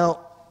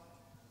 Now,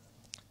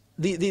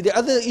 the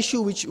other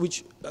issue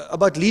which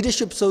about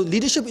leadership, so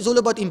leadership is all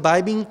about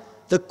imbibing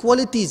the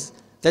qualities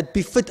that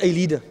befit a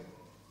leader.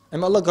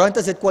 And may Allah grant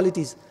us that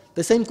qualities,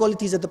 the same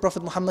qualities that the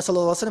Prophet Muhammad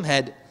ﷺ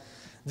had.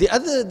 The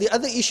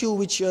other issue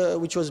which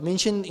was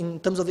mentioned in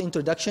terms of the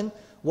introduction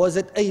was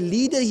that a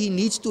leader, he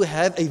needs to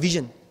have a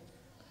vision.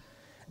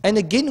 And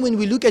again, when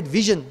we look at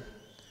vision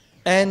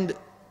and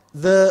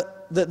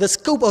the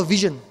scope of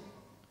vision,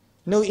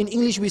 you know, in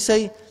English we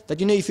say that,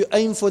 you know, you must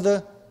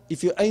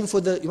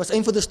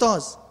aim for the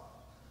stars.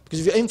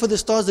 Because if you aim for the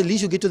stars, at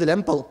least you get to the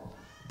lamp pole.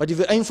 But if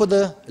you aim for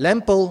the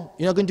lamp pole,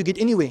 you're not going to get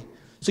anywhere.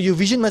 So your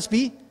vision must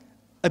be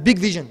a big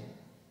vision,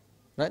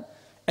 right?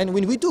 And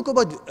when we talk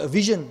about a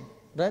vision,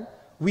 right,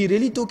 we're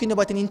really talking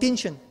about an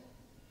intention.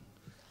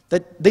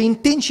 That the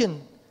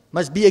intention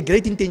must be a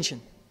great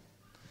intention.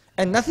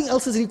 And nothing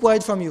else is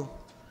required from you.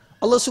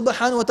 Allah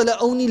subhanahu wa ta'ala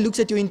only looks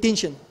at your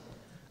intention.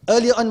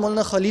 Earlier on,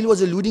 Moulana Khalil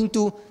was alluding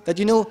to that,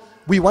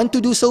 we want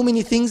to do so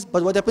many things,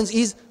 but what happens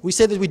is, we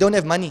say that we don't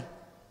have money.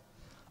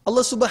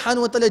 Allah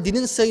subhanahu wa ta'ala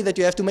didn't say that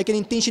you have to make an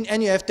intention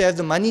and you have to have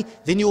the money,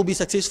 then you will be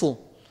successful.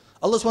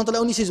 Allah subhanahu wa ta'ala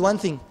only says one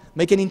thing,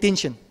 make an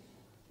intention.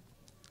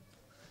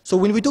 So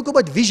when we talk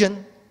about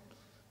vision,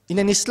 in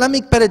an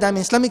Islamic paradigm,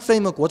 Islamic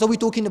framework, what are we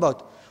talking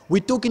about?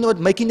 We're talking about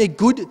making a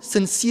good,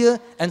 sincere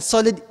and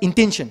solid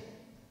intention.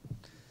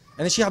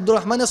 And Shaykh Abdul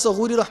Rahman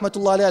al-Saghuri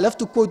rahmatullah alayhi, I love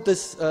to quote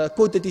this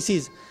quote that he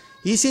says.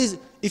 He says,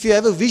 if you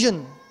have a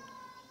vision,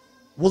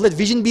 will that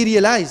vision be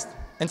realized?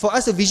 And for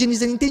us, a vision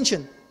is an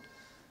intention.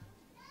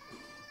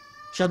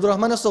 Shaykh Abdul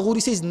Rahman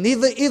al-Saghuri says,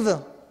 never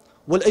ever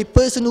will a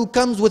person who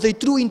comes with a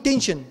true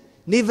intention,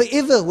 never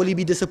ever will he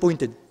be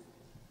disappointed.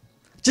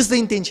 Just the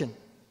intention.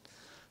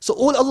 So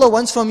all Allah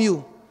wants from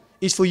you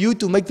is for you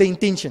to make the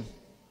intention.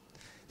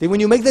 Then when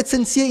you make that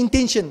sincere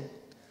intention,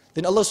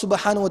 then Allah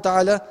subhanahu wa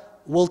ta'ala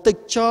will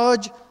take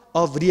charge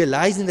of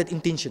realizing that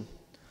intention.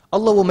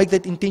 Allah will make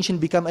that intention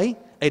become a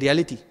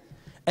reality.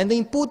 And the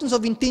importance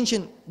of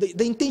intention,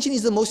 the intention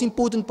is the most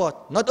important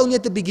part. Not only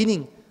at the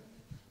beginning,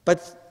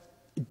 but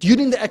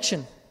during the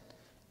action.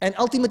 And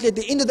ultimately at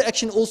the end of the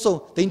action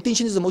also, the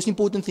intention is the most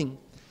important thing.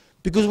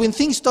 Because when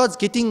things start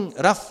getting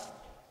rough,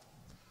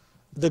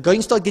 the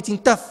going start getting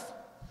tough,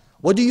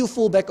 what do you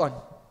fall back on?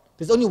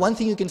 There's only one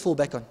thing you can fall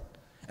back on,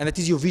 and that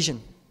is your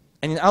vision.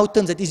 And in our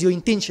terms, that is your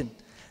intention.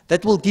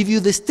 That will give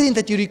you the strength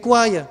that you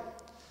require.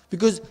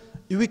 Because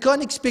we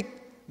can't expect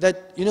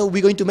that,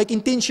 we're going to make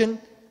intention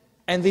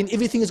and then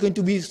everything is going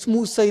to be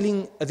smooth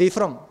sailing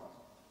therefrom.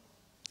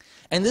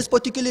 And this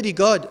particular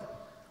regard,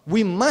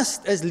 we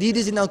must, as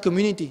leaders in our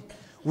community,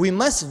 we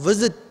must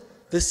visit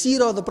the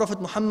seerah of the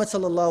Prophet Muhammad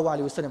sallallahu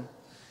alaihi wasallam.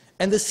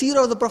 And the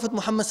seerah of the Prophet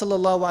Muhammad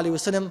sallallahu alaihi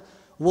wasallam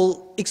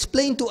will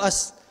explain to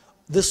us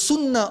the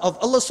sunnah of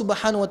Allah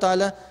subhanahu wa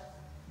ta'ala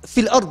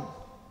fil ard.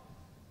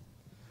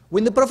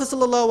 When the Prophet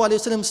sallallahu alaihi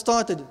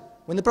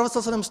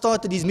wasallam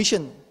started his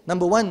mission,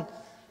 number one,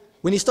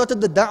 when he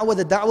started the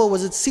da'wah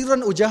was it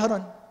sirran or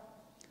jahran?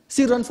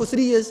 Sirran for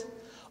 3 years.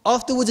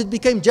 Afterwards it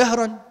became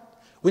jahran.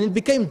 When it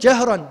became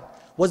jahran,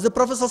 was the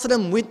Prophet sallallahu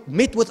alaihi wasallam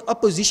met with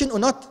opposition or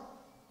not?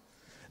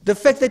 The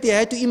fact that he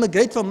had to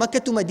immigrate from Mecca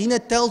to Medina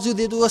tells you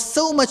that there was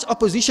so much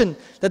opposition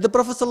that the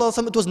Prophet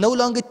ﷺ, it was no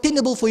longer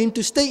tenable for him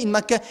to stay in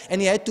Mecca and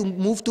he had to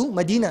move to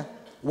Medina.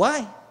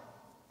 Why?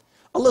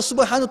 Allah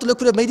subhanahu wa ta'ala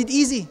could have made it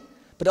easy.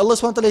 But Allah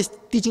subhanahu wa ta'ala is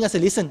teaching us a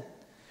lesson.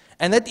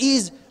 And that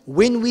is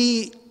when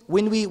we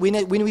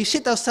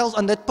set ourselves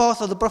on that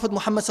path of the Prophet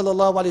Muhammad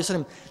sallallahu alaihi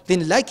wasallam,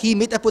 then like he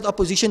met up with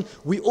opposition,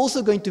 we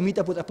also going to meet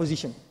up with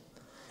opposition.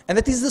 And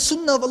that is the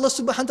sunnah of Allah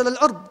subhanahu wa ta'ala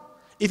al-ard.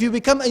 If you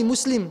become a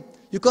Muslim,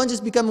 you can't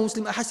just become a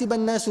Muslim. أَحَسِبَ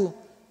النَّاسُ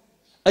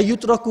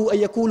أَيُّتْرَكُوا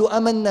أَيَّقُولُوا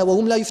آمَنَّا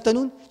وَهُمْ لَا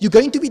يُفْتَنُونَ. You're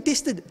going to be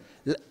tested.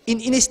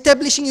 In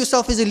establishing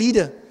yourself as a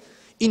leader,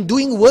 in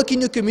doing work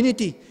in your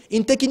community,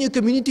 in taking your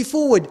community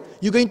forward,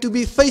 you're going to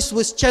be faced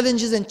with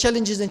challenges and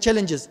challenges and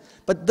challenges.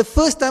 But the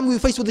first time we're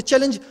faced with a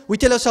challenge, we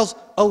tell ourselves,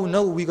 oh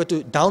no, we got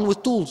to down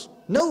with tools.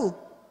 No.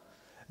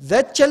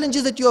 That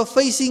challenges that you are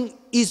facing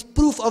is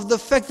proof of the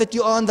fact that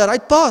you are on the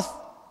right path.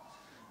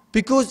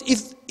 Because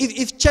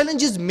if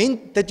challenges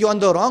meant that you're on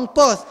the wrong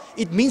path,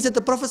 it means that the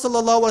Prophet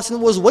ﷺ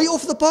was way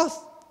off the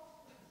path.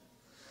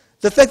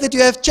 The fact that you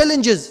have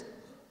challenges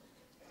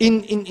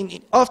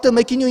after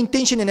making your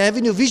intention and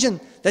having your vision,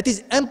 that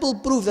is ample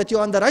proof that you're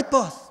on the right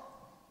path.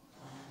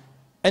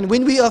 And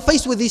when we are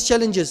faced with these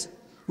challenges,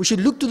 we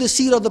should look to the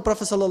seerah of the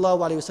Prophet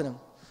ﷺ.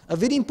 A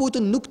very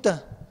important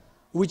nukta,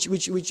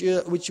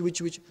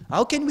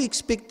 how can we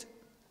expect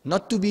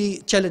not to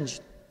be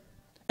challenged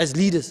as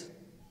leaders?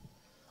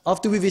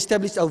 After we've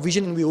established our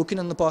vision and we're walking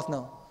on the path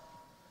now,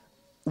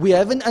 we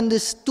haven't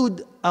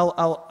understood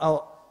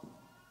the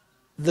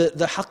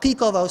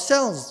haqiqah of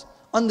ourselves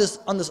on this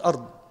ard.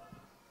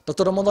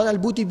 Dr. Ramadan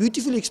al-Bhuti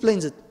beautifully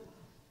explains it.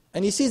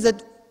 And he says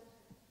that,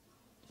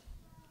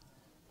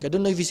 I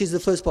don't know if he says the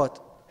first part,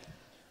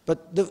 but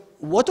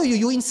what are you?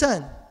 You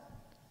insan.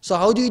 So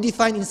how do you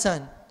define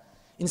insan?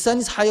 Insan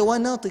is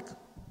hayawan natiq.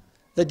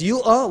 That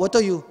you are, what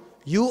are you?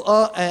 You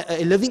are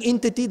a living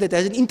entity that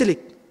has an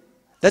intellect.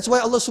 That's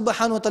why Allah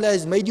subhanahu wa ta'ala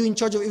has made you in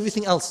charge of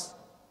everything else.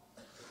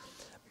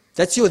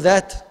 That's your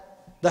that.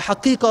 The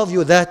haqiqah of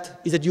your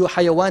that is that you are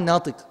hayawan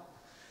natiq.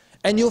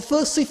 And your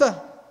first sifa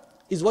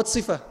is what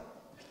sifa?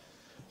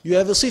 You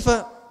have a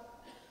sifa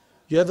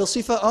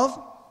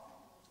of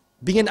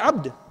being an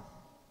abd.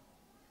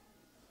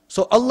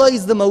 So Allah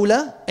is the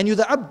Mawla and you're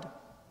the abd.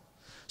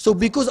 So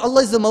because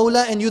Allah is the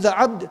Mawla and you're the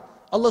abd,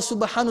 Allah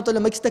subhanahu wa ta'ala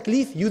makes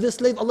taklif. You the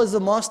slave, Allah is the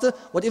master.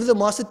 Whatever the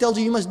master tells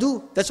you, you must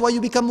do. That's why you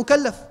become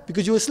mukallaf,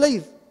 because you're a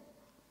slave.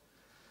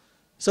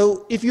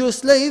 So if you're a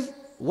slave,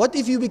 what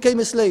if you became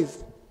a slave?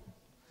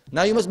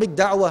 Now you must make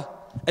da'wah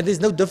and there's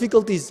no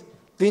difficulties.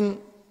 Then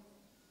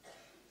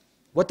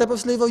what type of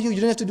slave are you?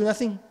 You don't have to do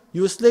nothing.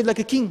 You're a slave like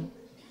a king.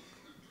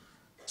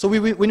 So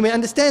when we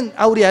understand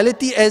our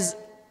reality as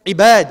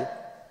ibad,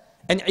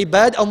 and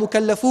ibad are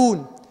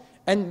mukallafun,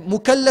 and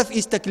mukallaf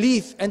is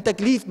taklif, and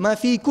taklif ma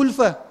fi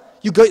kulfa,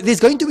 there's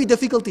going to be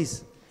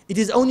difficulties. It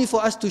is only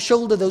for us to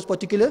shoulder those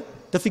particular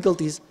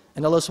difficulties,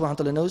 and Allah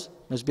subhanahu wa ta'ala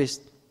knows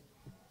best.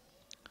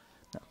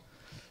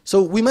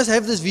 So we must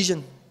have this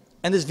vision,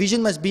 and this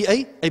vision must be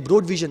a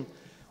broad vision.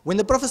 When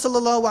the Prophet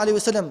sallallahu alaihi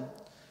wasallam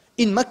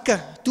in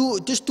Mecca,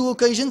 just two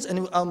occasions,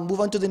 and I'll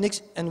move on to the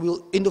next, and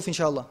we'll end off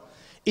inshallah.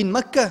 In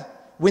Mecca,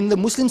 when the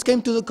Muslims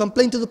came to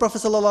complain to the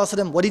Prophet sallallahu alaihi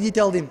wasallam, what did he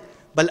tell them?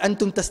 Bal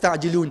antum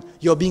tasta'jilun,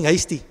 you're being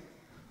hasty.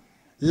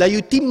 La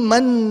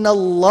yutimmanna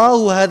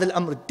Allahu hadha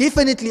al-amr.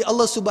 Definitely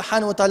Allah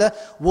subhanahu wa ta'ala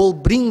will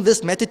bring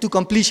this matter to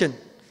completion.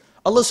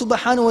 Allah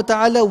subhanahu wa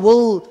ta'ala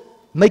will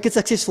make it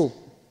successful.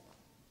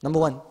 Number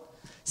one.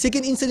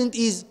 Second incident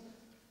is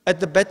at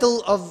the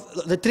battle of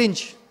the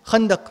trench,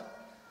 Khandaq.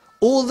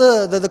 All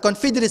the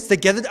Confederates, they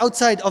gathered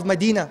outside of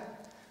Medina.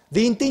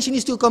 The intention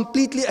is to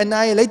completely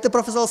annihilate the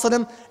Prophet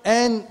ﷺ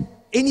and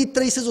any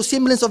traces or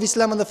semblance of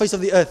Islam on the face of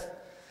the earth.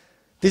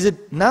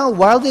 Now,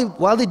 while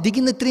they dig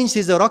in the trench,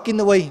 there's a rock in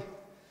the way.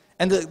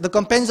 And the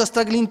companions are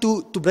struggling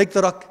to break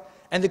the rock.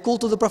 And they call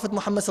to the Prophet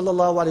Muhammad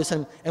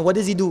ﷺ. And what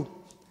does he do?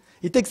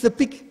 He takes the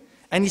pick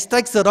and he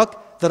strikes the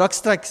rock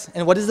strikes.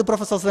 And what does the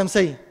Prophet ﷺ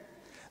say?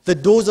 The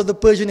doors of the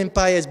Persian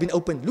Empire has been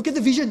opened. Look at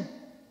the vision.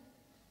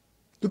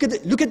 Look at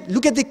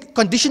the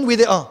condition where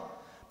they are.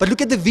 But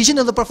look at the vision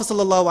of the Prophet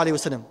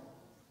ﷺ.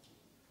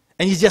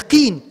 And his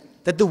yaqeen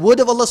that the word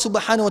of Allah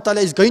subhanahu wa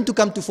ta'ala is going to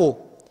come to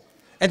fore.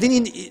 And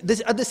then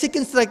at the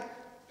second strike,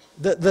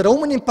 the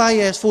Roman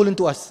Empire has fallen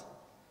to us.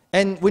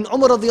 And when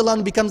Umar radiallahu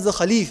anhu becomes the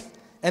Khalif,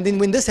 and then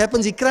when this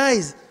happens, he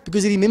cries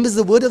because he remembers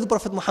the word of the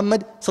Prophet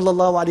Muhammad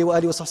sallallahu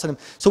alaihi wasallam.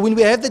 So when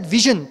we have that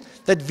vision,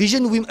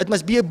 it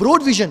must be a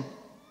broad vision.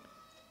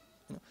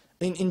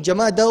 In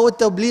Jama'at Dawat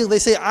Tabligh, they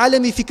say,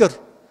 alami fikr.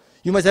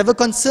 You must have a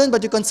concern,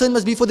 but your concern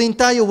must be for the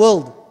entire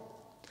world.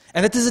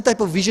 And that is the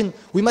type of vision.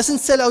 We mustn't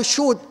sell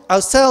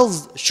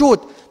ourselves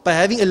short by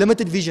having a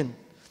limited vision.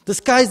 The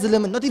sky is the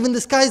limit. Not even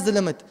the sky is the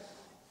limit.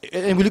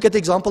 And we look at the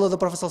example of the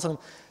Prophet ﷺ.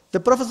 The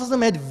Prophet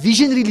ﷺ had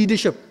visionary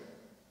leadership.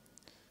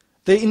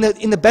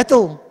 In the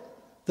battle,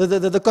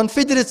 the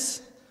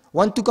Confederates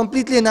want to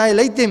completely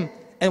annihilate them.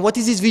 And what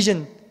is his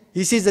vision?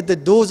 He says that the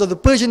doors of the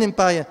Persian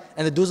Empire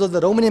and the doors of the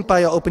Roman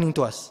Empire are opening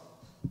to us.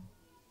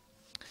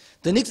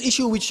 The next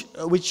issue which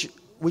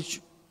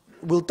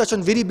we'll touch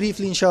on very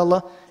briefly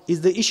inshallah is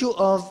the issue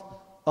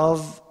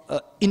of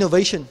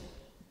innovation.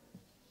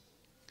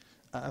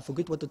 I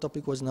forget what the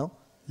topic was now.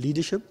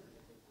 Leadership?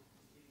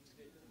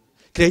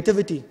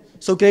 Creativity.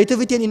 So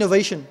creativity and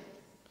innovation.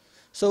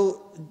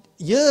 So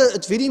here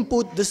it's very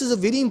important. This is a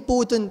very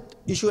important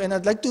issue, and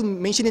I'd like to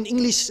mention an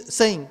English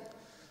saying.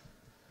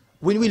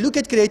 When we look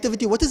at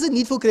creativity, what is the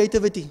need for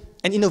creativity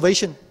and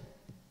innovation?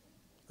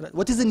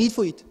 What is the need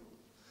for it?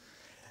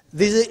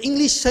 There's an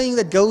English saying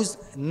that goes,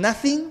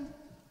 nothing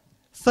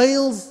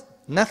fails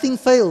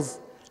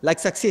like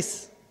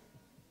success.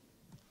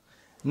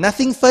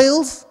 Nothing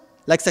fails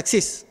like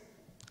success.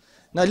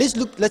 Now let's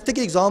take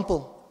an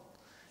example.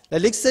 Now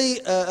let's say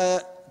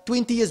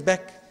 20 years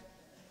back.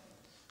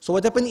 So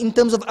what happened in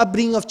terms of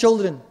upbringing of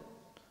children?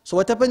 So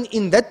what happened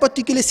in that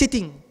particular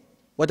setting?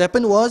 What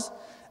happened was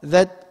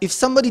that if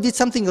somebody did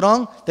something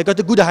wrong, they got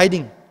a good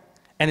hiding.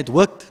 And it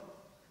worked.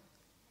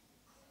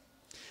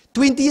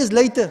 20 years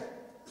later,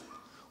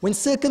 when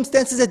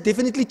circumstances have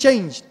definitely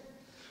changed,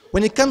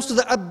 when it comes to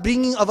the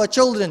upbringing of our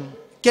children,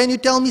 can you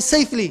tell me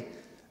safely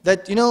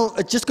that,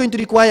 it's just going to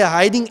require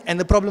hiding and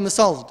the problem is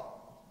solved?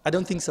 I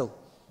don't think so.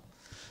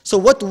 So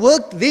what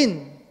worked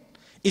then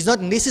is not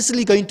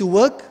necessarily going to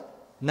work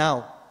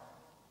now.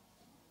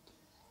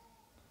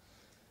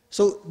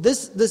 So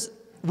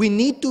we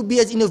need to be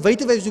as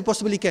innovative as we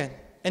possibly can.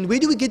 And where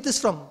do we get this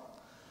from?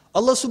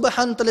 Allah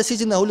subhanahu wa ta'ala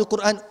says in the Holy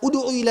Quran,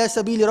 Udu'u ila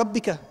sabili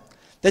rabbika.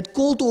 That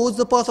call towards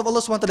the path of Allah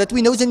subhanahu wa ta'ala, that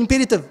we know is an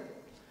imperative.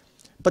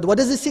 But what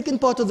does the second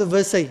part of the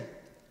verse say?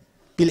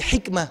 Bil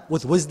hikmah,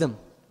 with wisdom.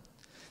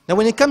 Now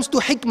when it comes to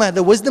hikmah,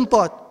 the wisdom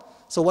part,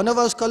 so one of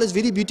our scholars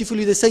very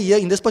beautifully, they say here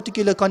in this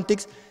particular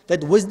context,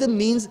 that wisdom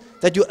means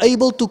that you're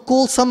able to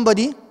call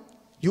somebody,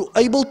 you're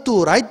able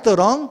to right the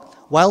wrong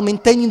while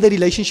maintaining the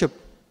relationship.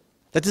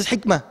 That is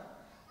hikmah.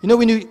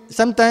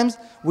 Sometimes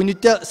when you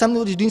tell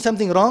somebody is doing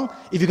something wrong,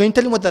 if you're going to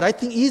tell him what the right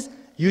thing is,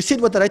 you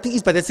said what the right thing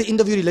is, but that's the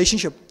end of your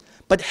relationship.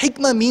 But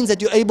hikmah means that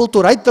you're able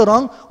to right the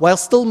wrong while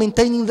still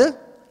maintaining the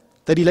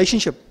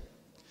relationship.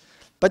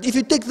 But if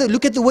you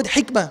look at the word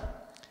hikmah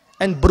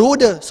and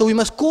broader, so we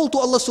must call to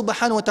Allah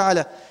subhanahu wa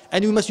ta'ala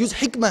and we must use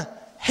hikmah.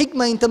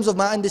 Hikmah in terms of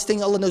my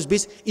understanding, Allah knows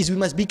best, is we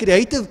must be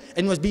creative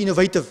and we must be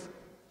innovative.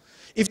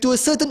 If to a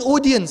certain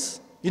audience,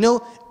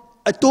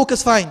 a talk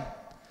is fine.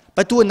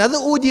 But to another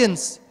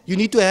audience, you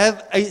need to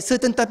have a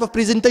certain type of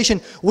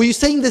presentation where you're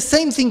saying the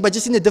same thing but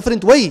just in a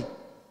different way.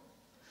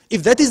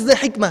 If that is the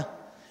hikmah,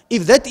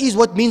 if that is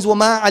what means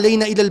وَمَا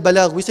عَلَيْنَا إِلَى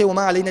الْبَلَاغِ, we say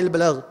وَمَا عَلَيْنَا إِلَى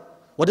الْبَلَاغِ.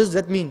 What does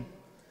that mean?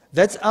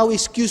 That's our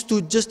excuse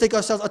to just take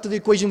ourselves out of the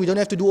equation. We don't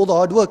have to do all the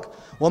hard work.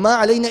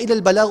 وَمَا عَلَيْنَا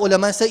إِلَى الْبَلَاغِ.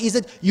 Ulama say is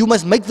that you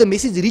must make the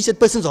message reach that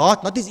person's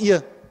heart, not his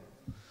ear.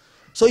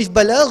 So if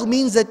balagh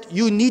means that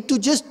you need to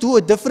just do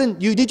a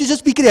different, you need to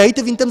just be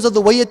creative in terms of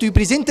the way that you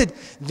present it,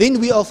 then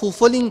we are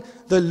fulfilling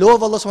the law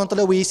of Allah subhanahu wa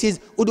ta'ala where He says,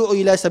 Udu'u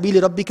ila sabili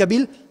rabbika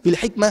bil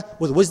hikmah,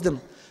 with wisdom.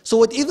 So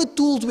whatever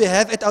tools we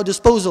have at our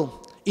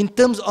disposal in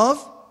terms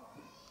of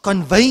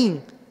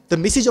conveying the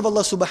message of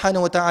Allah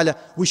subhanahu wa ta'ala,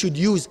 we should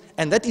use.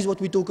 And that is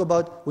what we talk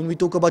about when we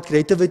talk about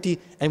creativity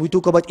and we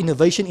talk about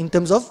innovation in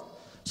terms of,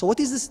 so what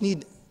is this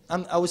need?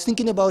 I was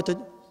thinking about it.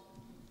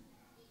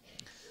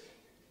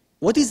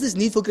 What is this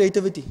need for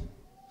creativity?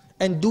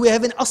 And do we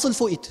have an asl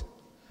for it?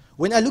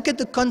 When I look at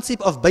the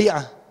concept of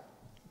bay'ah,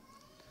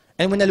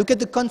 and when I look at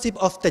the concept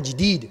of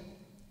tajdeed,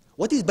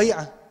 what is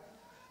bay'ah?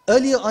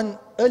 Earlier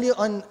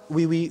on,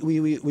 we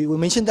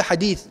mentioned the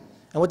hadith.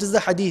 And what is the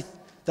hadith?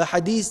 The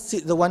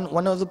hadith,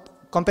 one of the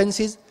companions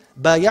says,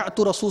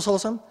 bay'atu Rasul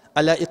sallallahu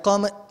alaihi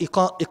wasallam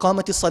ala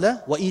iqamati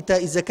salah wa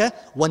ita'i zakah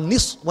wa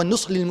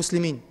nusr lil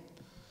muslimin.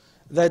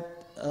 That,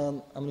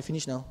 I'm going to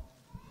finish now.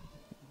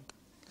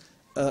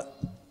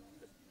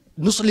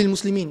 Nusr lil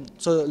muslimin.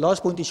 So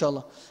last point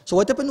inshallah. So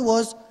what happened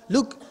was,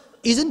 look,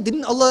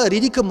 didn't Allah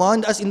already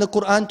command us in the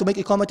Quran to make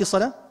iqamati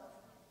salah?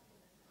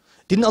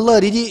 Didn't Allah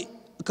already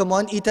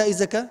command ita'i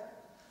zakah?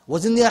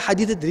 Wasn't there a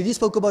hadith that already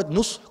spoke about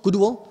nusr,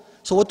 goodwill?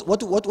 So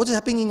what is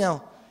happening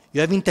now?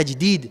 You're having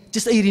tajdeed,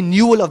 just a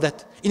renewal of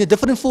that, in a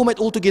different format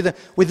altogether.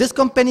 With this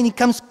companion, he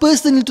comes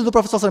personally to the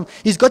Prophet ﷺ.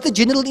 He's got the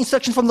general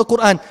instruction from the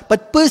Quran,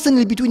 but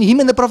personally between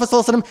him and the Prophet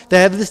ﷺ,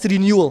 they have this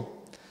renewal.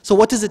 So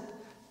what is it?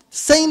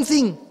 Same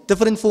thing,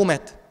 different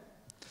format.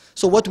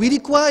 So what we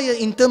require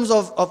in terms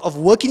of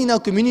working in our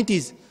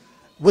communities,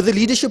 with the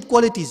leadership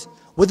qualities,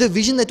 with the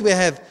vision that we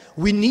have,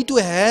 we need to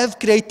have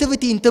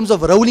creativity in terms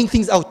of rolling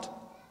things out.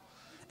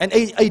 And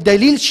a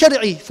dalil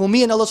shari'i, for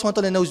me and Allah subhanahu wa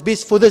ta'ala knows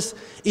best for this,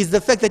 is the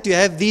fact that you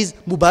have these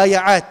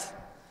mubaya'at.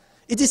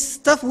 It is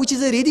stuff which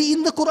is already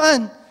in the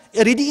Quran,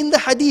 already in the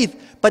hadith,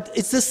 but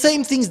it's the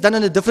same things done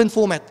in a different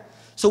format.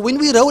 So when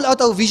we roll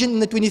out our vision in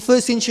the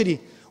 21st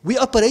century, we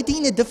are operating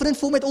in a different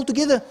format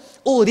altogether.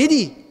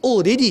 Already,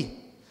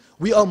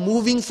 we are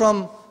moving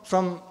from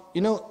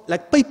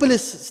like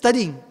paperless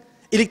studying,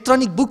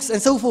 electronic books and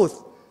so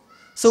forth.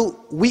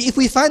 So if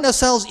we find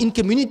ourselves in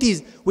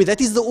communities where that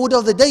is the order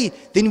of the day,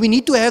 then we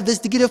need to have this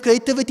degree of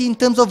creativity in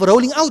terms of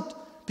rolling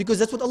out, because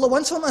that's what Allah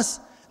wants from us.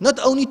 Not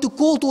only to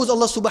call towards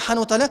Allah subhanahu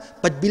wa ta'ala,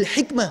 but bil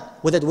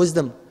hikmah, with that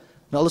wisdom.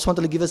 May Allah subhanahu wa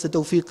ta'ala give us the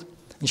tawfiq,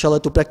 inshallah,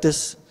 to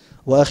practice.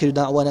 Wa akhiru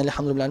da'wana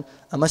alhamdulillah.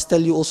 I must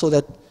tell you also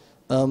that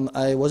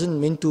I wasn't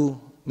meant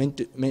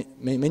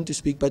to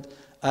speak, but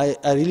I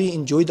really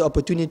enjoyed the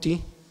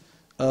opportunity,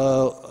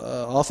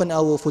 half an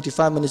hour,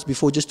 45 minutes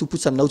before, just to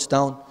put some notes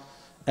down.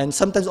 And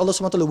sometimes Allah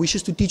subhanahu wa ta'ala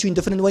wishes to teach you in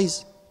different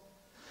ways.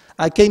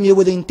 I came here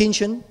with the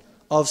intention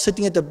of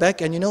sitting at the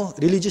back and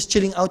really just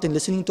chilling out and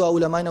listening to our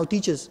ulama and our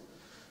teachers.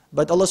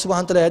 But Allah subhanahu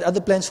wa ta'ala had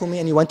other plans for me,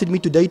 and He wanted me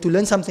today to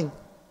learn something.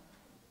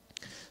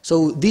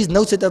 So these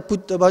notes that I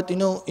put about,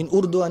 in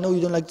Urdu, I know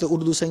you don't like the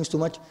Urdu sayings too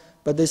much,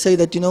 but they say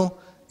that,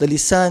 the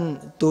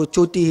lisan to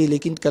choti hai,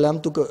 lekin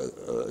kalam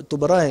to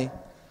bara hai.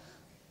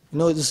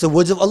 It's the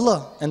words of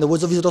Allah and the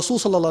words of His Rasul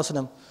sallallahu alaihi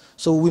wasallam.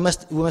 So we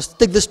must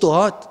take this to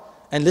heart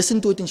and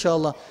listen to it,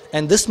 inshallah.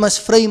 And this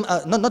must frame,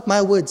 not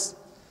my words,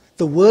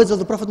 the words of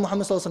the Prophet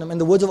Muhammad sallallahu alaihi wasallam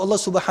and the words of Allah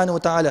subhanahu wa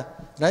ta'ala,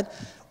 right?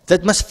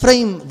 That must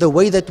frame the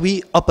way that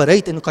we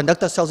operate and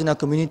conduct ourselves in our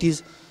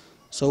communities.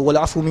 So, wal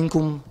afu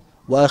minkum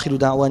wa akhiru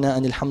da'wana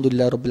anil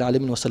hamdulillah rabbil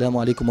alamin wa salamu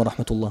alaikum wa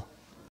rahmatullah.